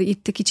 És akkor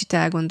itt kicsit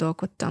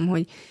elgondolkodtam,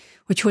 hogy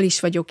hol is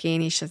vagyok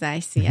én és az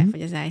ICF,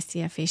 vagy az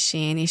ICF és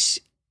én,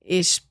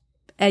 és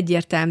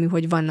egyértelmű,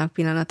 hogy vannak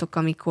pillanatok,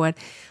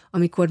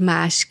 amikor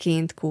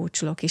másként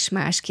kócsolok, és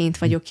másként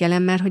vagyok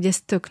jelen, mert hogy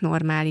ez tök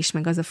normális,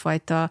 meg az a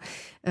fajta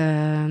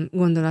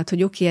gondolat,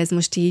 hogy oké, ez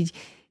most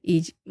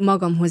így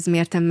magamhoz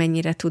mértem,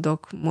 mennyire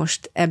tudok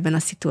most ebben a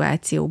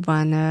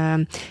szituációban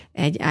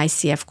egy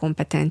ICF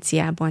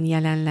kompetenciában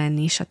jelen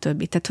lenni,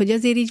 stb. Tehát, hogy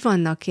azért így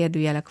vannak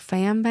kérdőjelek a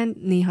fejemben,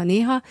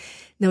 néha-néha,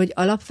 de hogy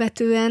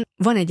alapvetően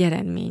van egy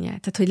eredménye.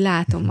 Tehát, hogy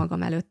látom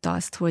magam előtt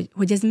azt,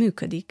 hogy ez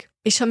működik.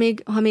 És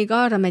ha még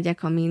arra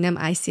megyek, ami nem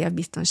ICF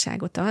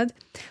biztonságot ad,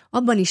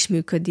 abban is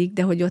működik,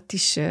 de hogy ott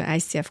is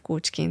ICF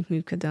coachként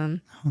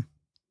működöm.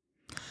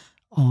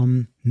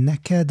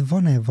 Neked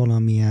van-e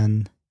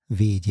valamilyen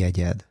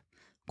védjegyed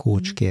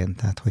coachként?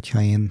 Tehát,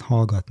 hogyha én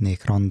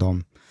hallgatnék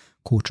random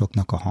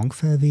coachoknak a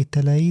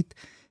hangfelvételeit,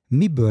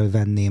 miből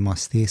venném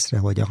azt észre,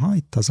 hogy aha,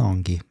 itt az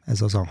Angi,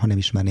 ez az, ha nem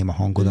ismerném a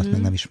hangodat,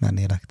 meg nem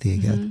ismernélek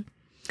téged.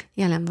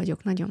 Jelen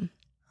vagyok nagyon.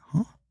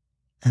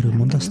 Erről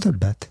mondasz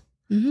többet?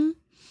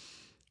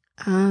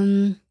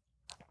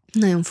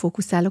 Nagyon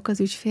fókuszálok az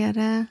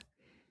ügyfélre,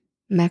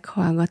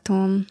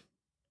 meghallgatom,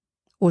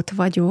 ott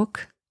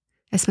vagyok.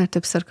 Ezt már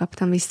többször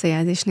kaptam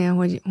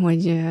visszajelzésnél,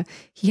 hogy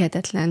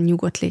hihetetlen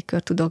nyugodt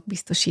légkört tudok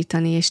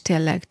biztosítani, és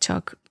tényleg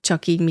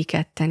csak így mi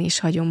ketten, és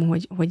hagyom,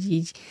 hogy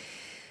így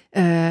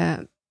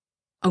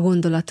a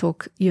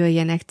gondolatok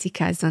jöjjenek,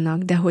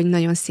 cikázzanak, de hogy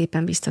nagyon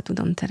szépen vissza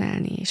tudom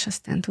terelni, és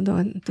aztán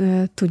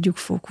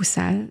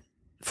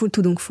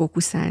tudunk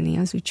fókuszálni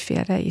az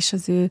ügyfélre, és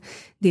az ő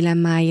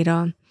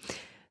dilemmáira.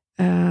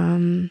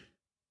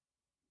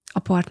 A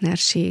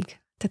partnerség,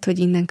 tehát hogy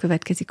innen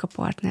következik a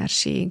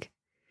partnerség.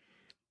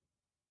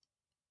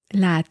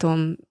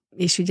 Látom,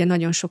 és ugye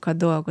nagyon sokat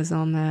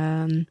dolgozom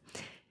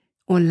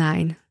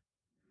online,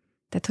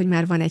 tehát hogy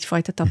már van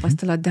egyfajta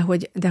tapasztalat,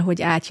 de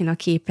hogy átjön a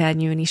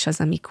képernyőn is az,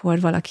 amikor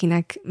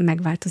valakinek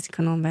megváltozik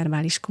a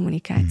nonverbális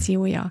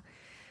kommunikációja.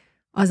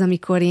 Az,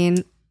 amikor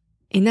én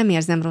nem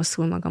érzem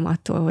rosszul magam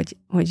attól,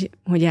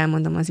 hogy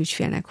elmondom az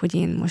ügyfélnek, hogy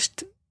én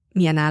most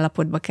milyen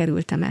állapotba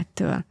kerültem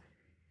ettől.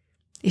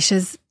 És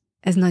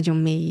ez nagyon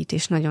mélyít,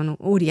 és nagyon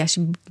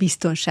óriási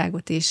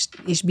biztonságot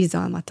és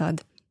bizalmat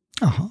ad.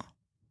 Aha.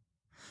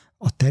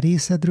 A te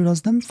részedről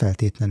az nem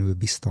feltétlenül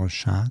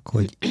biztonság,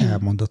 hogy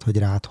elmondod, hogy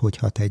rád hogy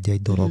hat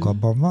egy dolog,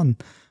 abban van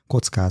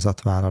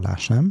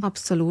kockázatvállalás, nem?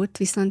 Abszolút,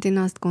 viszont én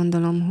azt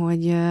gondolom,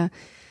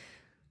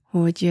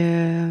 hogy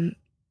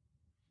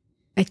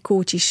egy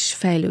coach is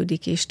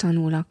fejlődik és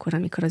tanul akkor,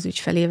 amikor az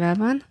ügyfelével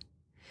van,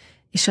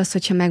 és az,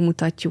 hogyha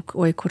megmutatjuk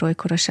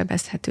olykor-olykor a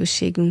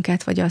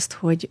sebezhetőségünket, vagy azt,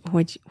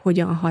 hogy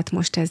hogyan hat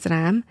most ez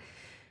rám,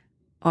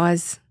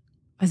 az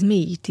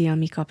mélyíti a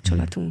mi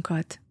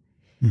kapcsolatunkat.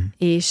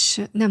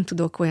 És nem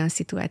tudok olyan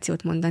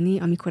szituációt mondani,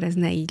 amikor ez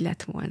ne így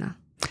lett volna.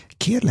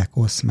 Kérlek,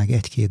 oszd meg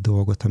egy-két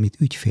dolgot, amit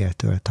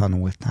ügyféltől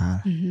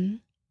tanultál,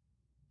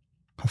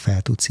 ha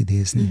fel tudsz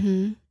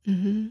idézni.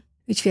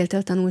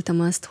 Ügyféltől tanultam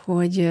azt,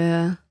 hogy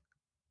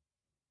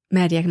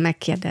merjek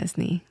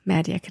megkérdezni,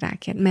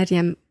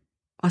 merjem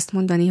azt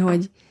mondani,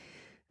 hogy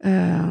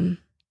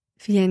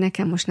figyelj,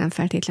 nekem most nem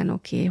feltétlen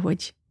oké,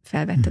 hogy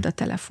felvetted a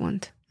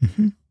telefont.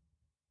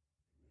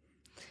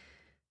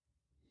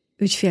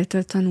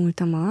 Ügyféltől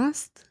tanultam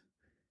azt,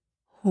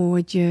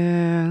 hogy...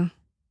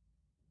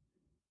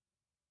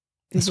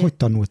 Ezt hogy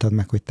tanultad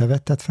meg, hogy te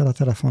vetted fel a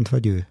telefont,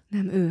 vagy ő?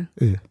 Nem, ő.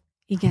 Ő.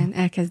 Igen,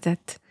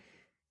 elkezdett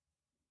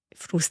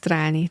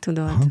frusztrálni,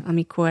 tudod,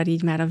 amikor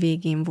így már a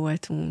végén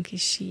voltunk,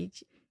 és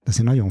így... De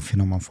azért nagyon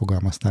finoman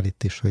fogalmaztál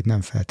itt is, hogy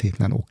nem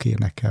feltétlen oké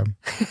nekem.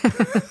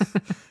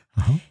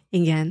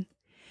 Igen.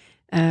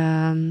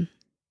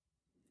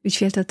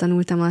 Ügyféltől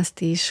tanultam azt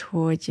is,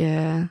 hogy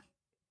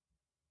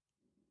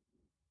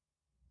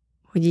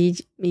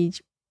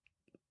így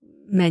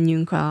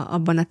menjünk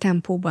abban a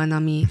tempóban,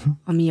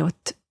 ami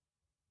ott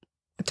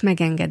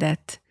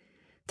megengedett.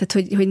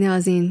 Tehát, hogy ne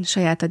az én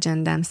saját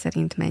agendám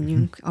szerint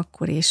menjünk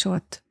akkor és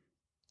ott.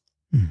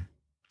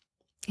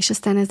 És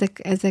aztán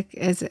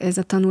ez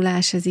a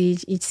tanulás, ez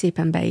így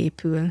szépen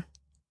beépül.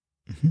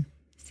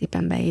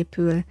 Szépen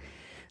beépül.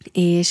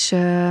 És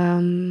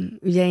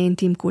ugye én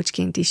team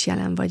coachként is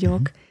jelen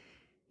vagyok,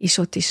 és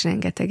ott is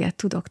rengeteget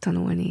tudok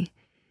tanulni.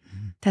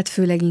 Tehát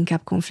főleg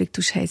inkább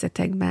konfliktus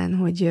helyzetekben,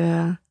 hogy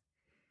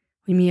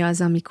mi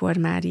az, amikor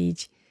már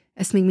így,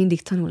 ezt még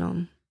mindig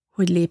tanulom,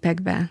 hogy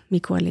lépek be,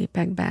 mikor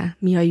lépek be,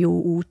 mi a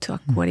jó út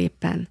akkor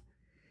éppen,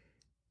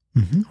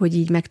 hogy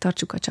így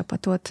megtartsuk a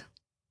csapatot,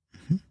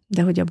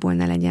 de hogy abból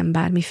ne legyen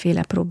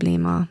bármiféle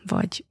probléma,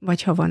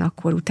 vagy ha van,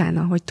 akkor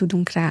utána, hogy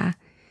tudunk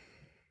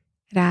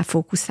rá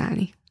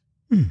fókuszálni.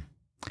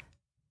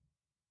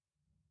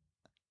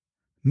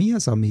 Mi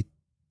az, amit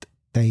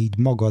te így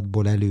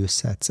magadból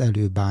előszedsz,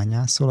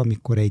 előbányászol,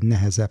 amikor egy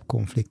nehezebb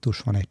konfliktus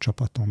van egy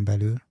csapaton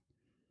belül?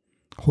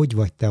 Hogy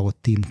vagy te ott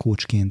team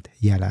coachként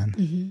jelen?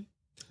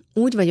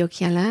 Úgy vagyok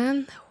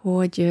jelen,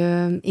 hogy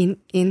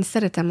én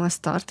szeretem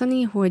azt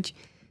tartani, hogy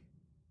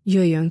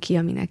jöjjön ki,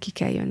 aminek ki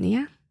kell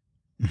jönnie.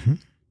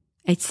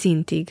 Egy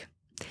szintig.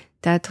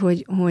 Tehát,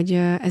 hogy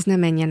ez ne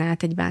menjen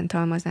át egy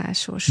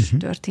bántalmazásos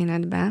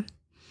történetbe,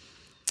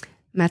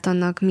 mert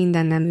annak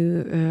minden nemű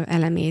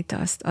elemét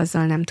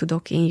azzal nem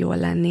tudok én jól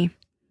lenni.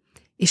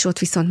 És ott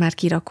viszont már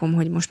kirakom,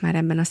 hogy most már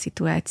ebben a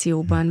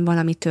szituációban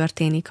valami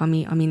történik,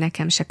 ami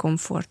nekem se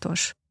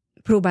komfortos.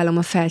 Próbálom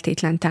a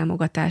feltétlen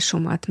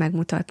támogatásomat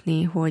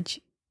megmutatni,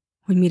 hogy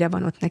mire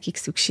van ott nekik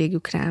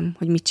szükségük rám,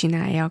 hogy mit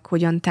csináljak,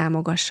 hogyan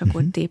támogassak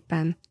ott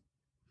éppen.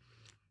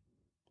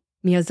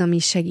 Mi az, ami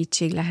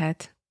segítség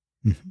lehet.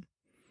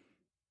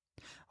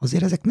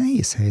 Azért ezek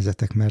nehéz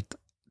helyzetek, mert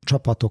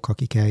csapatok,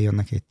 akik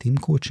eljönnek egy team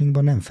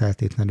coachingba, nem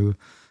feltétlenül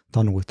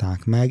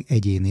tanulták meg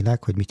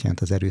egyénileg, hogy mit jelent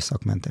az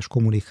erőszakmentes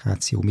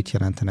kommunikáció, mit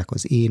jelentenek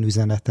az én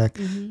üzenetek.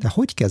 De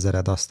hogy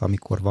kezeled azt,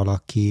 amikor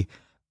valaki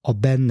a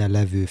benne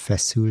levő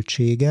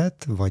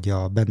feszültséget, vagy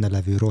a benne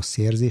levő rossz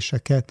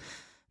érzéseket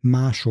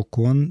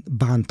másokon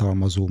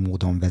bántalmazó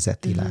módon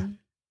vezeti le?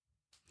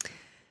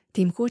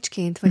 Team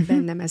coachként, vagy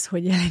bennem ez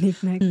hogy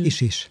jelenik meg?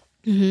 Is.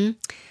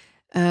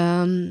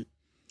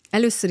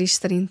 Először is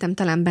szerintem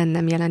talán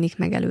bennem jelenik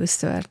meg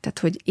először, tehát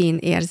hogy én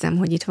érzem,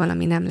 hogy itt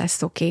valami nem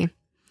lesz oké.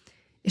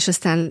 És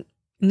aztán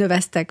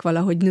növesztek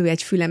valahogy, nő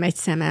egy fülem, egy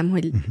szemem,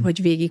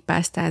 hogy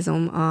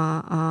végigpásztázom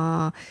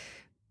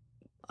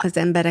az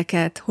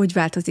embereket, hogy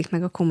változik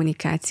meg a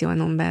kommunikáció, a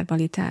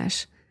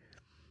nonverbalitás.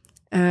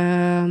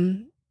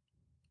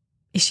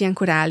 És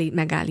ilyenkor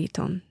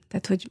megállítom.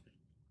 Tehát, hogy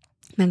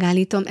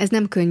megállítom, ez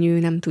nem könnyű,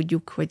 nem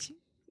tudjuk, hogy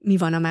mi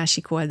van a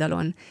másik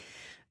oldalon.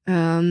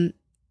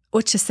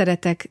 Ott se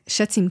szeretek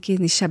se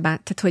címkézni,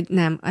 tehát, hogy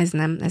ez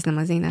nem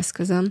az én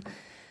eszközöm.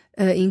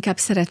 Inkább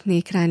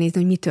szeretnék ránézni,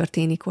 hogy mi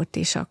történik ott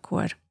és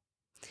akkor.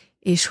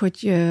 És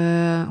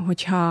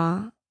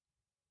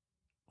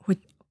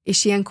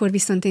és ilyenkor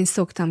viszont én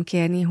szoktam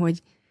kérni,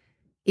 hogy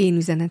én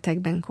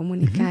üzenetekben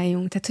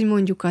kommunikáljunk. Tehát, hogy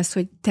mondjuk azt,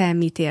 hogy te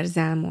mit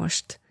érzel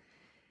most.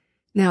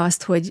 Ne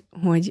azt, hogy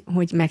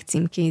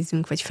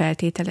megcímkézzünk, vagy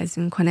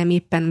feltételezünk, hanem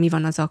éppen mi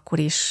van az akkor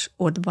és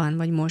ottban,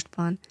 vagy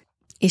mostban.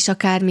 És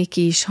akár még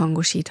ki is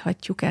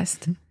hangosíthatjuk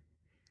ezt.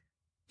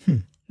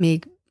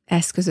 Még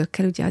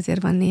eszközökkel, ugye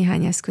azért van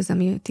néhány eszköz,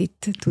 amit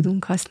itt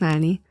tudunk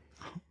használni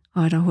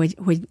arra,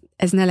 hogy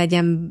ez ne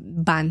legyen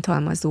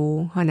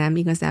bántalmazó, hanem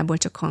igazából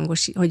csak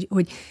hangos,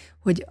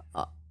 hogy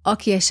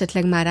aki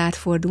esetleg már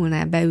átfordulna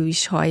ebbe, ő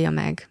is hallja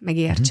meg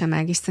értse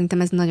meg, és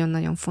szerintem ez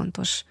nagyon-nagyon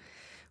fontos,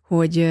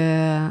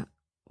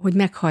 hogy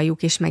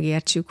meghalljuk és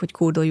megértsük, hogy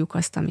kódoljuk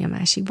azt, ami a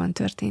másikban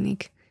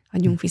történik.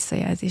 Adjunk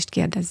visszajelzést,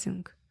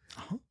 kérdezzünk.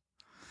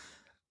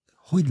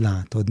 Hogy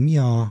látod, mi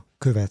a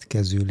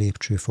következő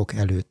lépcsőfok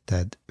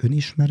előtted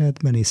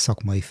önismeretben és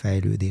szakmai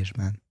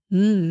fejlődésben?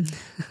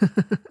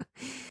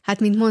 Hát,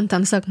 mint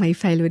mondtam, szakmai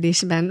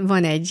fejlődésben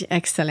van egy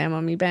Excelem,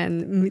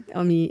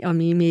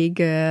 ami még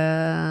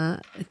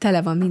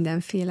tele van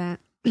mindenféle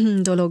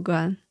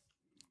dologgal.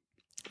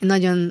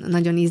 Nagyon,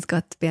 nagyon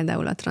izgat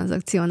például a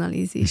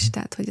tranzakcióanalízis,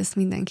 tehát, hogy ezt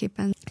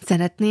mindenképpen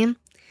szeretném.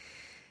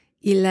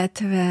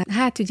 Illetve,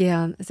 hát ugye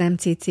az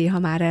MCC, ha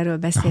már erről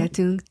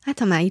beszéltünk, hát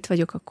ha már itt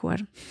vagyok,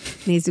 akkor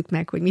nézzük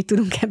meg, hogy mit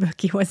tudunk ebből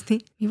kihozni.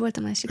 Mi volt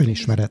a másik?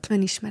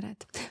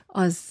 Önismeret.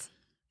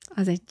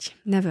 Az egy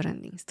never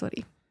ending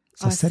story.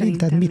 Szóval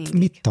szerinted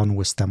mit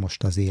tanulsz te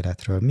most az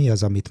életről? Mi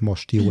az, amit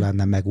most jó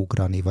lenne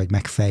megugrani, vagy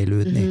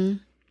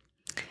megfejlődni?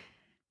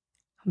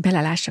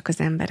 Belelássak az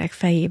emberek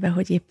fejébe,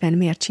 hogy éppen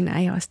miért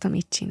csinálja azt,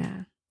 amit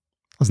csinál.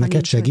 Az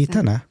neked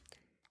segítene?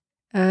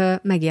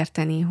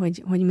 Megérteni,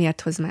 hogy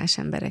miért hoz más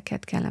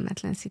embereket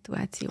kellemetlen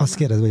szituációba. Azt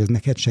kérdezem, hogy ez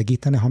neked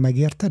segítene, ha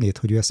megértenéd,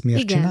 hogy ő ezt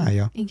miért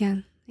csinálja?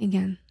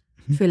 Igen.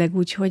 Főleg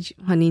úgy, hogy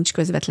ha nincs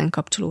közvetlen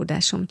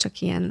kapcsolódásom,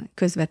 csak ilyen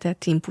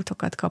közvetett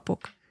inputokat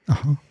kapok.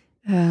 Aha.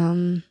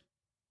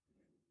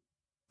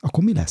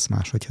 Akkor mi lesz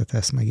más, hogyha te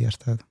ezt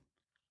megérted?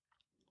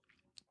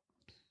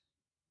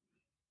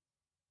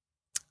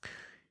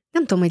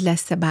 Nem tudom, hogy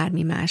lesz-e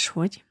bármi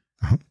máshogy.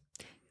 Aha.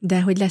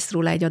 de hogy lesz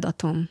róla egy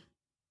adatom,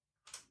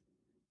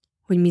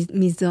 hogy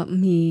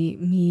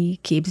mi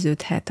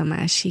képződhet a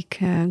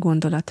másik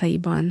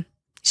gondolataiban.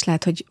 És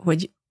lehet,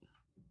 hogy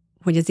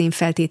az én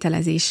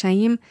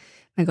feltételezéseim,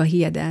 meg a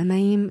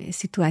hiedelmeim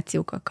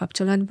szituációkkal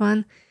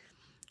kapcsolatban,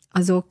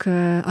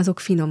 azok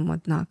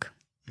finomodnak.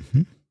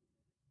 Uh-huh.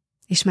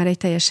 És már egy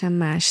teljesen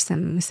más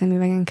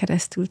szemüvegen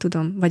keresztül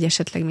tudom, vagy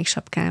esetleg még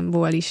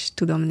sapkámból is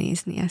tudom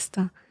nézni ezt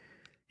a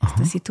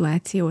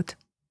szituációt.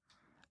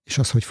 És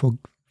az, hogy fog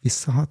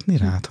visszahatni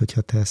rád,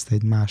 hogyha te ezt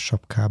egy más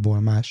sapkából,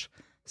 más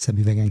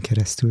szemüvegen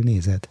keresztül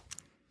nézed?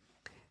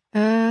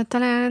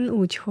 Talán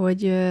úgy,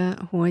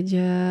 hogy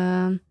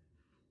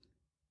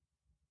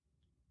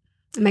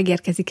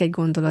megérkezik egy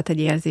gondolat, egy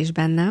érzés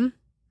bennem,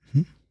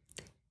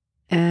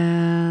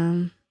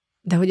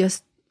 de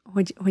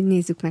hogy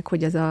nézzük meg,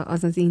 hogy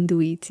az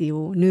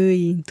intuíció,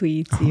 női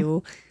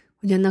intuíció,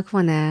 hogy annak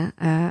van-e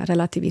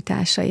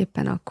relativitása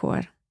éppen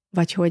akkor,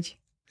 vagy hogy...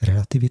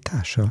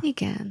 Relativitása?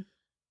 Igen.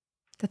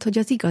 Tehát, hogy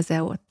az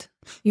igaz-e ott?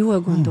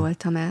 Jól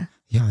gondoltam-e?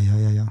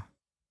 Ja.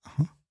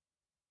 Aha.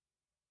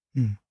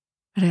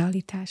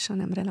 Realitása,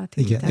 nem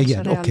relativitása.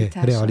 Igen, oké,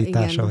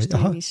 realitása. Igen,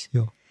 Aha,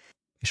 jó.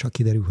 És ha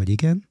kiderül, hogy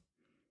igen?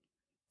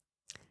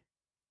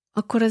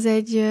 Akkor az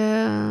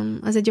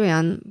egy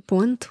olyan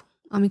pont,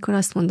 amikor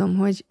azt mondom,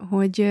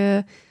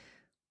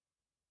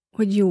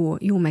 hogy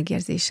jó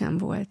megérzésem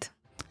volt.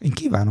 Én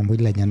kívánom, hogy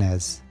legyen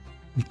ez.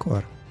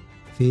 Mikor?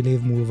 Fél év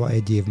múlva,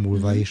 egy év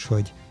múlva is,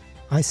 hogy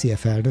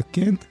ICF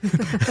elnökként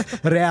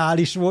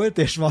reális volt,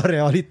 és van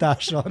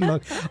realitása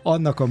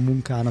annak a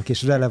munkának,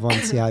 és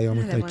relevanciája,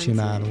 amit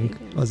csinálunk.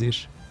 Az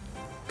is.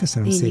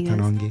 Köszönöm szépen,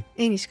 Angi.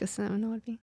 Én is köszönöm, Norbi.